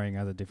hiring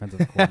as a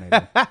defensive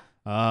coordinator.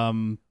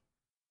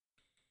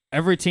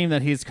 Every team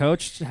that he's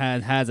coached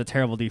has a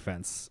terrible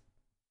defense.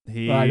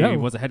 He I know.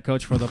 was a head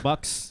coach for the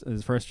Bucks,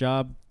 his first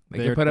job.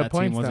 They can put up that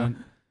team points, wasn't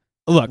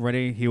Look,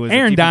 ready. He was a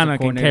Aaron defensive Donald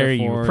can coordinator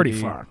carry you for pretty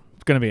the- far.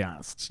 Gonna be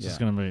honest. It's just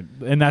Yeah. gonna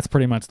be, and that's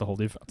pretty much the whole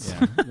defense.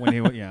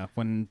 Yeah,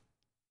 when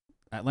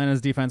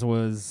Atlanta's defense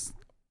was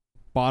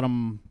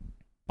bottom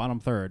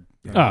third.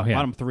 Oh, yeah.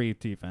 Bottom 3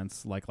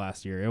 defense like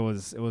last year. It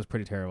was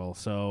pretty terrible.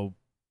 So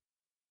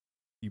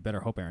you better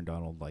hope Aaron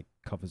Donald like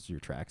covers your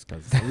tracks,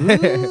 because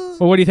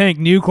Well, what do you think?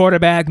 New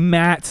quarterback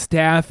Matt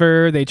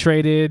Stafford. They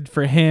traded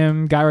for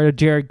him. Got rid of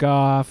Jared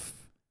Goff.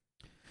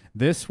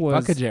 this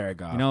was Fuck a Jared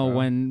Goff. bro.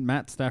 when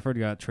Matt Stafford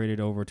got traded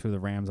over to the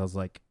Rams, I was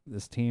like,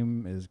 this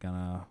team is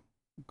gonna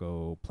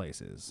go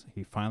places.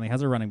 He finally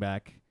has a running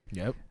back,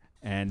 Yep.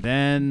 and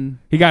then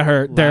He got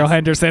hurt. Daryl Last-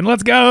 Henderson.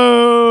 Let's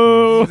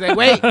go. He's like,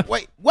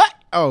 wait, what?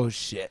 Oh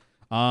shit.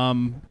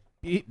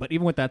 but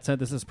even with that said,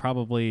 this is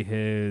probably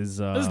his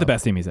This is the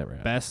best team he's ever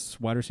had.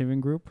 best wide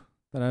receiving group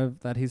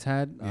that he's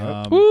had.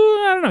 Yep. Ooh,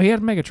 I don't know. He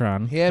had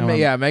Megatron. He had, Um,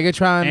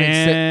 Megatron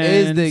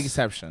is the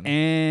exception.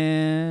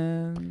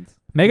 And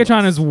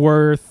Megatron is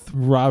worth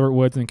Robert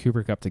Woods and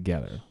Cooper Kupp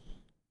together.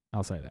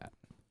 I'll say that.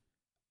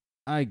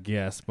 I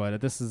guess, but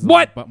this is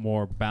What? a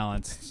more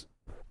balanced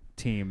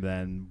team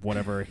than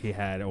whatever he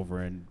had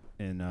over in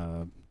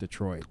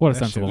Detroit. What a That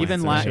sensible shit- Even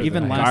answer. la- that shit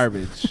even was last-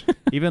 garbage.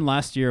 Even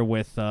last year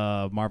with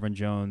Marvin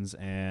Jones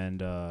and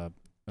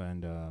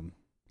Kenny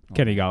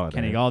Galladay.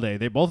 Kenny Galladay,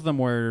 they both of them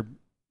were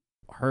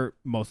hurt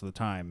most of the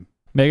time.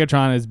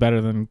 Megatron is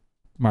better than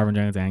Marvin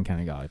Jones and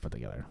Kenny Galladay put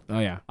together. Oh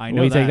yeah. I Will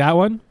know you take that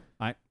one?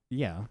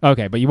 Yeah,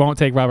 Okay, but you won't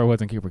take Robert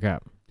Woods and Cooper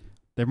Kupp.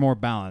 they're more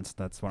balanced.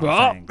 That's what Well,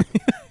 I'm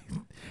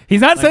saying.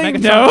 He's not Like saying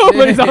Megatron- no,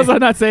 but he's also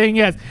not saying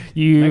yes.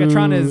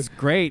 Megatron is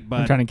great,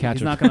 but trying to catch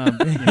he's him. not gonna.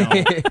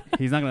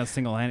 He's not gonna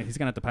single hand. He's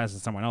gonna have to pass to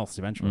someone else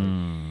eventually.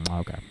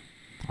 Okay.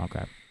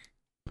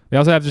 They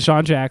also have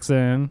Deshaun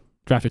Jackson,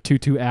 drafted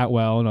Tutu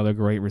Atwell, another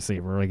great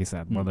receiver. Like you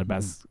said, one of the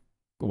best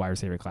wide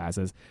receiver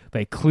classes.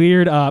 They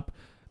cleared up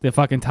the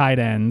fucking tight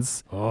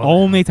ends.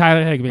 Only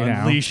Tyler Higbee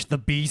now. Unleash the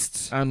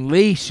beasts.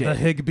 Unleash The it.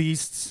 Hig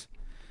beasts.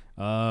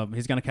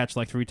 He's gonna catch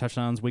like 3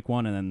 touchdowns week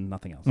 1 and then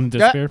nothing else. And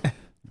disappear.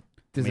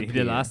 I mean, he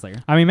did last year.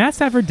 I mean, Matt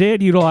Stafford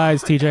did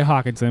utilize T.J.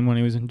 Hawkinson when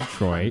he was in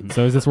Detroit.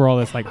 So is this where all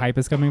this like hype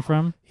is coming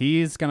from?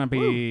 He's gonna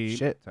be.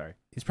 Shit. Sorry.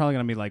 He's probably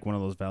gonna be like one of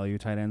those value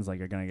tight ends. Like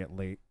you're gonna get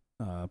late,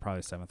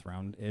 probably 7th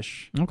round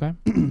ish. Okay.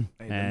 And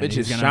bitches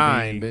he's gonna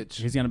shine, be- bitch.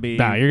 He's gonna be.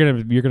 Nah,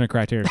 you're gonna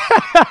cry tears.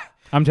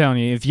 I'm telling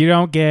you, if you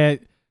don't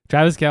get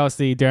Travis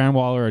Kelce, Darren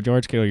Waller, or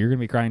George Kittle, you're gonna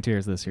be crying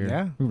tears this year.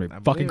 Yeah, You're gonna be I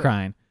fucking believe it.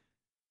 crying.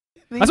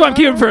 That's why I'm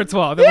keeping for a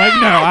 12. I'm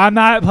like, no, I'm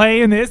not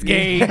playing this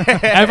game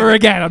ever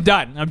again. I'm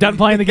done. I'm done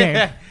playing the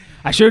game.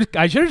 I should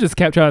have just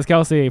kept Travis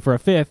Kelce for a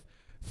 5th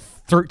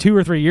 2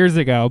 or 3 years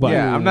ago. But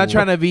Yeah, I'm not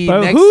trying to be.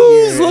 But next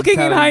who's year looking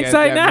in telling you guys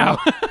hindsight that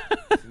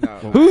now?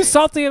 No. Who's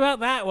salty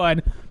about that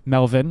one?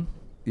 Melvin.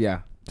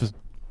 Yeah.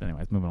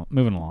 Anyways,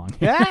 moving along.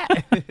 Yeah.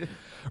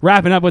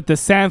 Wrapping up with the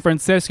San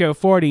Francisco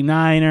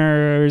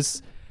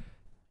 49ers.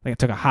 They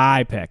took a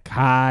high pick.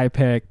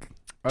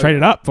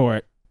 Traded up for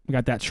it. We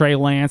got that Trey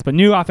Lance, but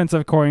new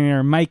offensive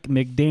coordinator Mike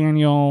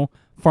McDaniel,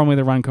 formerly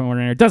the run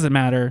coordinator. Doesn't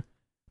matter.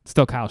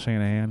 Still Kyle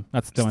Shanahan.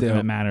 That's the only thing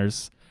that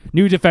matters.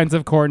 New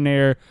defensive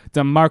coordinator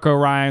DeMarco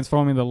Ryans,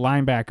 formerly the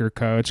linebacker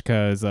coach,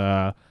 because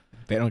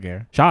they don't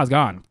care. Shaw's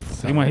gone.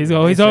 He's they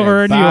over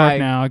said in New bye. York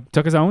now.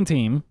 Took his own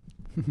team.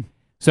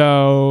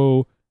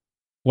 So,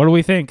 what do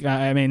we think?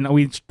 I mean,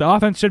 the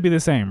offense should be the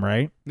same,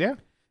 right? Yeah.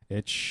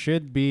 It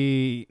should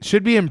be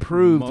Should be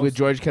improved Most- with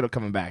George Kittle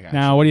coming back. Actually.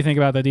 Now, what do you think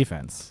about the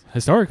defense?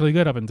 Historically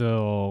good up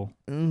until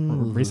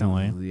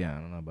recently. Yeah, I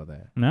don't know about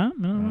that. No?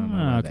 don't know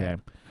about Okay. that.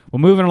 Well,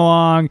 moving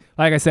along,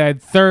 like I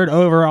said, third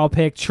overall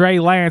pick, Trey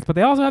Lance, but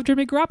they also have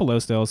Jimmy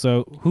Garoppolo still.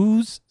 So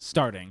who's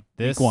starting?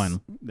 this Week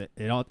one.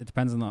 It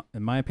depends on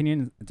in my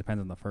opinion, it depends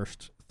on the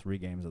first 3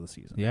 games of the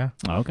season. Yeah.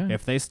 Okay.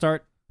 If they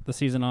start the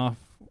season off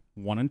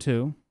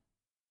 1-2,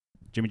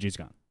 Jimmy G's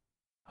gone.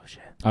 Oh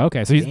shit.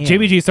 Okay, so Damn.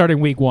 Jimmy G starting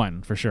week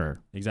 1 for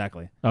sure.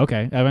 Exactly.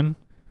 Okay, Evan.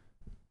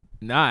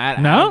 No,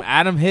 No?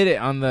 Adam hit it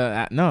on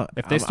the no.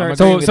 If they I'm start-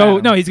 agreeing with So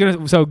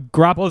Adam.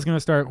 Garoppolo's gonna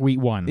start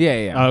week 1.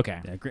 Yeah. Okay.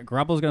 Yeah,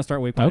 Garoppolo's gonna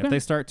start week 1. Okay. If they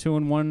start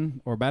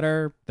 2-1 or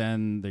better,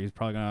 then he's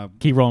probably gonna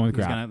Keep rolling with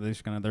he's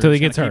Garoppolo. gonna Till he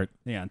just gets gonna hurt.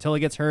 Yeah, until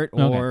he gets hurt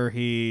Okay. or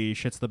he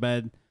shits the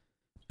bed.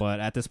 But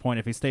at this point,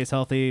 if he stays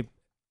healthy,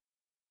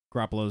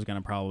 Garoppolo's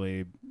gonna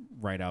probably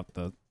write out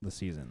the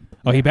season.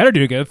 Oh, he better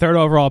do good. Third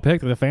overall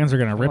pick. The fans are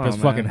gonna rip Come his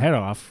on, fucking man. head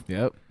off.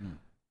 Yep.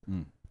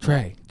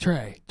 Trey.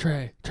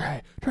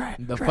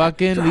 The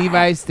fucking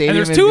Levi Stadium. And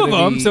there's is 2 of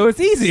gonna them, be so it's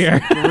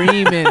easier.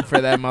 screaming for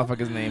that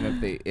motherfucker's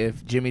name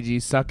if Jimmy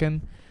G's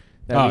sucking.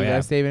 That Oh, Levi yeah.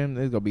 Stadium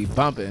is gonna be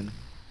bumping.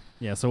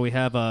 Yeah, so we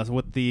have so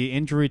with the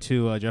injury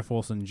to Jeff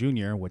Wilson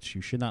Jr., which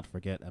you should not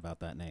forget about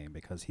that name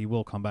because he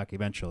will come back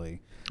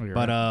eventually.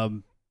 But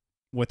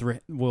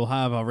we'll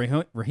have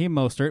Raheem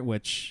Mostert,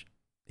 which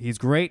he's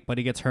great, but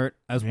he gets hurt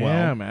as well.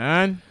 Yeah,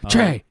 man.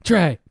 Trey. We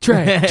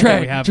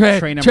have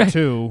Trey number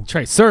 2,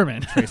 Trey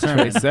Sermon. Trey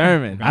Sermon. Trey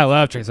Sermon. I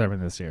love Trey Sermon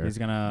this year. He's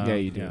gonna Yeah,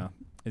 you do.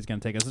 he's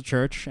gonna take us to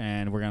church,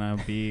 and we're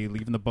gonna be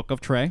leaving the book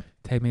of Trey.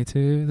 Take me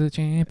to the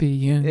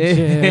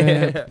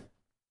championship.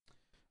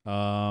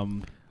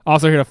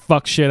 Also here to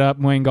fuck shit up,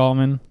 Wayne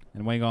Gallman.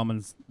 And Wayne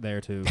Gallman's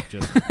there to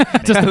just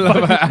Just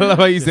I love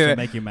how you just say to that.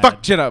 make you mad.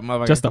 Fuck shit up,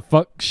 motherfucker. Just to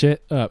fuck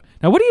shit up.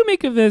 Now, what do you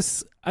make of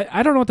this?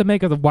 I don't know what to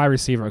make of the wide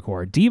receiver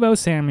core. Debo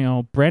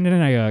Samuel, Brandon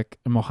Ayuk,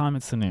 and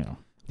Mohamed Sanu.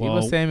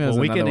 Debo Samuel's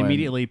we can another one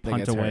immediately that punt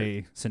gets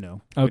away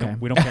Sanu. Okay.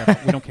 We don't care.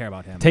 We don't care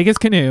about him. Take his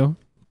canoe.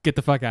 Get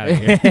the fuck out of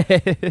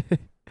here.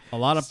 A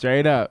lot of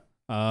Straight up.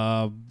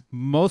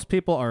 most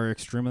people are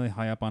extremely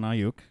high up on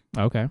Ayuk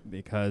Okay.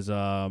 because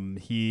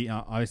he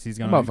obviously he's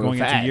Motherfucker going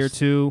into fast. year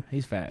 2.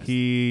 He's fast.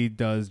 He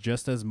does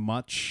just as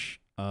much.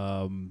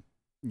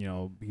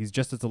 He's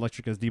just as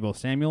electric as Debo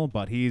Samuel,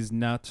 but he's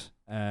not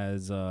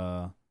as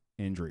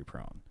injury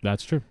prone.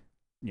 That's true.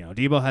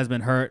 Debo has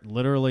been hurt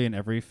literally in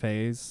every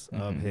phase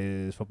of Mhm.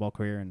 his football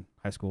career in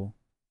high school,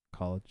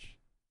 college.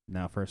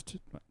 Now, first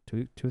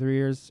 2 3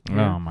 years. here.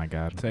 Oh, my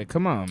God. Say,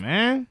 come on,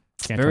 man.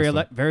 Can't very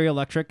trust him. very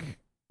electric.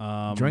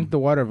 Drink the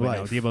water of but,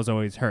 life. Debo's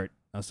always hurt.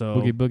 So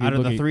Boogie, boogie, out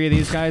of boogie. the 3 of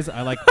these guys,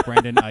 I like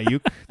Brandon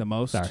Ayuk the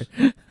most. Sorry.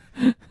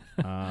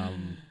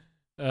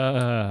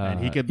 And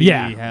he could be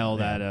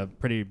held at a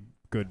pretty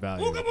good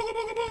value.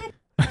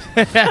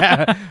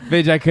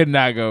 Bitch, I could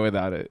not go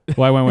without it.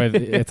 Well, I went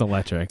with it's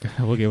electric.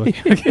 Boogie, boogie.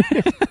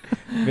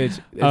 Bitch, this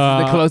is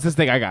the closest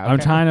thing I got. I'm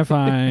okay? trying to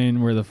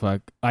find where the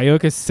fuck.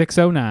 Ayuk is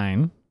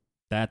 609.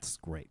 That's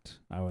great.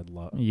 I would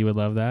love. You would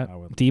love that. I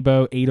would.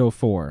 Debo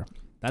 804.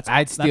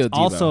 I'd steal that's Debo.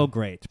 also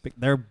great.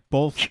 They're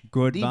both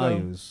good Debo.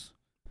 values.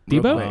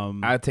 Real Debo?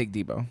 quick. I'll take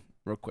Debo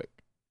real quick.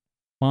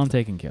 Well, I'm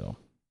taking Kittle.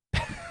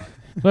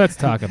 Let's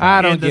talk about I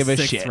it. don't In the give a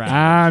 6th shit. round.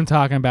 I'm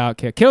talking about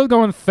Kittle. Kittle's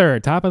going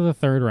 3rd, top of the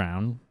 3rd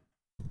round.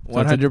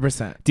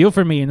 100%. Deal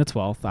for me in the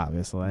 12th,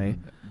 obviously.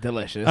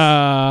 Delicious.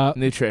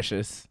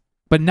 Nutritious.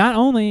 But not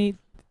only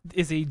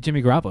is he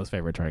Jimmy Garoppolo's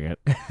favorite target,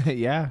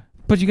 Yeah.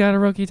 but you got a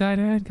rookie tight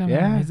end coming.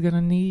 Yeah. He's going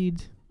to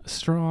need a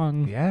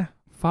strong Yeah.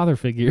 father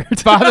figure.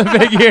 Father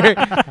figure.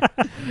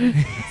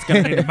 It's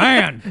gonna need a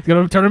man. He's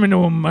going to turn him into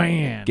a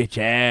man. Get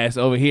your ass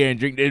over here and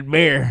drink this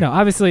beer. No,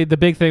 obviously, the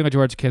big thing with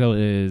George Kittle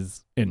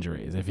is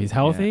injuries. If he's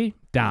healthy,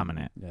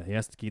 dominant. Yeah, he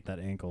has to keep that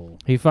ankle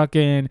He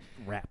fucking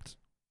wrapped.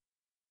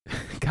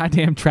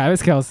 goddamn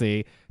Travis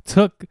Kelce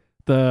took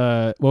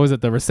the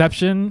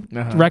reception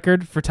Uh-huh.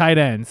 record for tight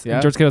ends. Yeah.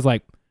 And George Kittle's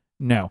like,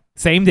 no,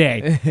 same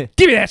day.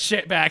 Give me that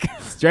shit back.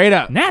 Straight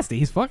up. Nasty.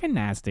 He's fucking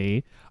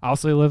nasty.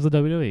 Also, he lives the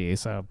WWE,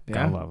 so Yeah.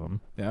 gotta love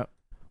him. Yep.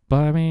 But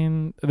I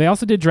mean, they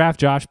also did draft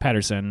Josh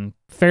Patterson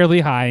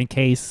fairly high in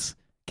case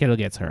Kittle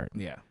gets hurt.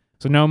 Yeah.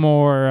 So no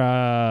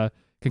more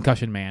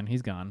concussion man.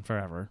 He's gone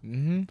forever.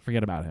 Mm-hmm.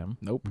 Forget about him.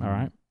 Nope. All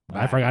right. I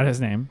Bye. forgot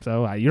his name,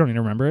 so you don't need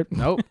to remember it.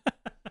 Nope.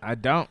 I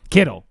don't.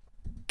 Kittle.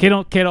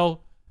 Kittle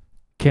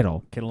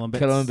and bits.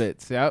 Kill him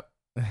bits. Yep.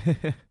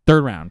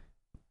 3rd round.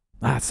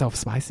 It's so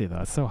spicy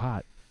though. It's so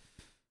hot.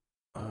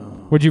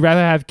 Would you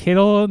rather have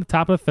Kittle in the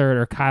top of the 3rd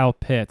or Kyle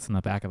Pitts in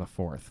the back of the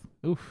 4th?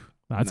 Oof.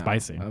 That's No,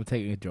 spicy. I'm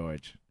taking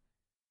George.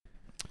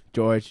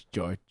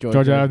 Georgia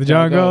Georgia of the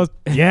Jungles.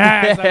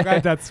 Yes, I'm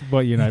glad that's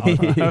what you know.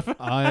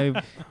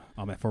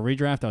 For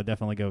redraft, I would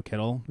definitely go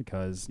Kittle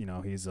because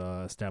he's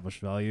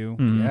established value.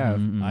 Yeah,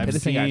 I've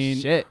Peterson got seen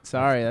shit.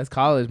 Sorry, that's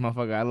college,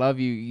 motherfucker. I love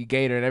you, you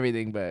Gator and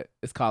everything, but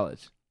it's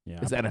college. Yeah,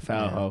 It's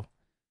NFL. Ho.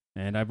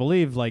 And I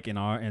believe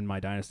in my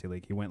dynasty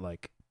league, he went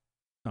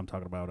I'm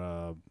talking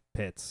about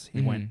Pitts. He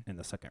went in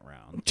the second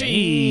round.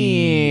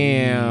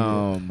 Damn.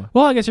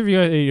 Well, I guess if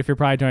you're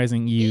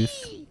prioritizing youth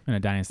in a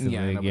dynasty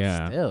league, but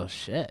yeah. Still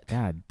shit.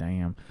 God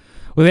damn.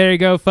 Well, there you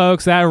go,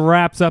 folks. That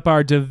wraps up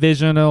our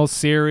divisional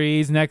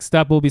series. Next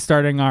up, we'll be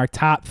starting our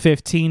top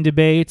 15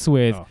 debates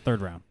with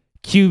third round.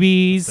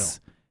 QBs,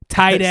 Still.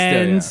 tight Still,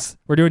 ends.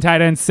 We're doing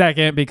tight ends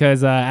second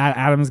because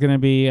Adam's gonna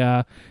be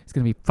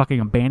fucking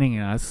abandoning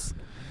us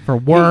for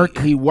work.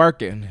 He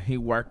working.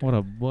 What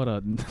a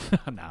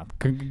nah,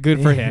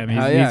 good for him. He's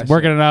Hell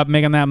working it up,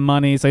 making that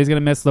money. So he's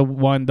gonna miss the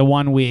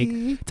one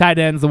week. Tight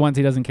ends, the ones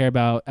he doesn't care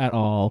about at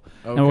all.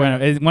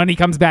 Okay. And when he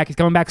comes back, he's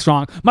coming back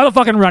strong.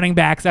 Motherfucking running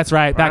backs. That's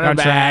right, back on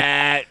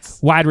track.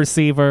 Wide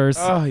receivers.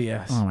 Oh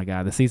yes. Oh my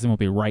God, the season will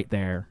be right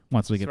there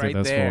once we get through right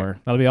those there.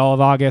 4. That'll be all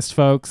of August,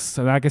 folks.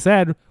 And like I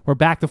said, we're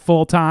back to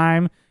full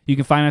time. You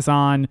can find us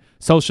on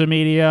social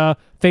media: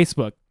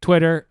 Facebook,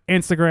 Twitter,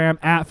 Instagram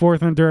at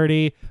 4th and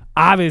Dirty.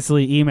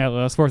 Obviously, email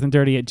us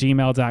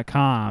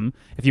 4thanddirty@gmail.com.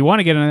 If you want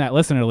to get into that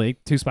listener league,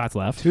 2 spots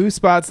left. 2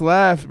 spots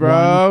left,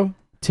 bro.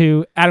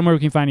 2. Adam, where we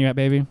can find you at,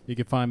 baby? You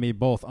can find me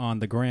both on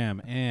the gram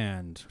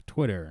and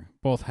Twitter.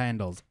 Both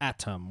handles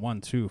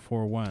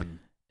Atom1241.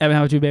 Evan,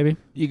 how about you, baby?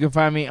 You can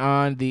find me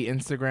on the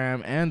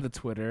Instagram and the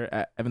Twitter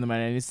at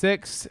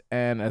EvanTheMan86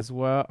 and as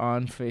well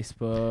on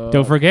Facebook.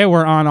 Don't forget,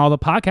 we're on all the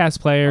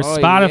podcast players: Oh,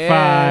 Spotify,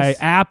 yes.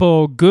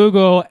 Apple,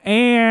 Google,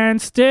 and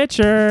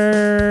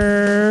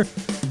Stitcher.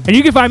 And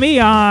you can find me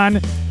on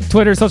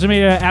Twitter, social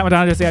media, at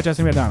Madonna, just at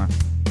Justin Madonna.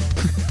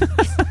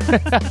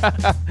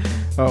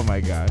 Oh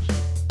my gosh.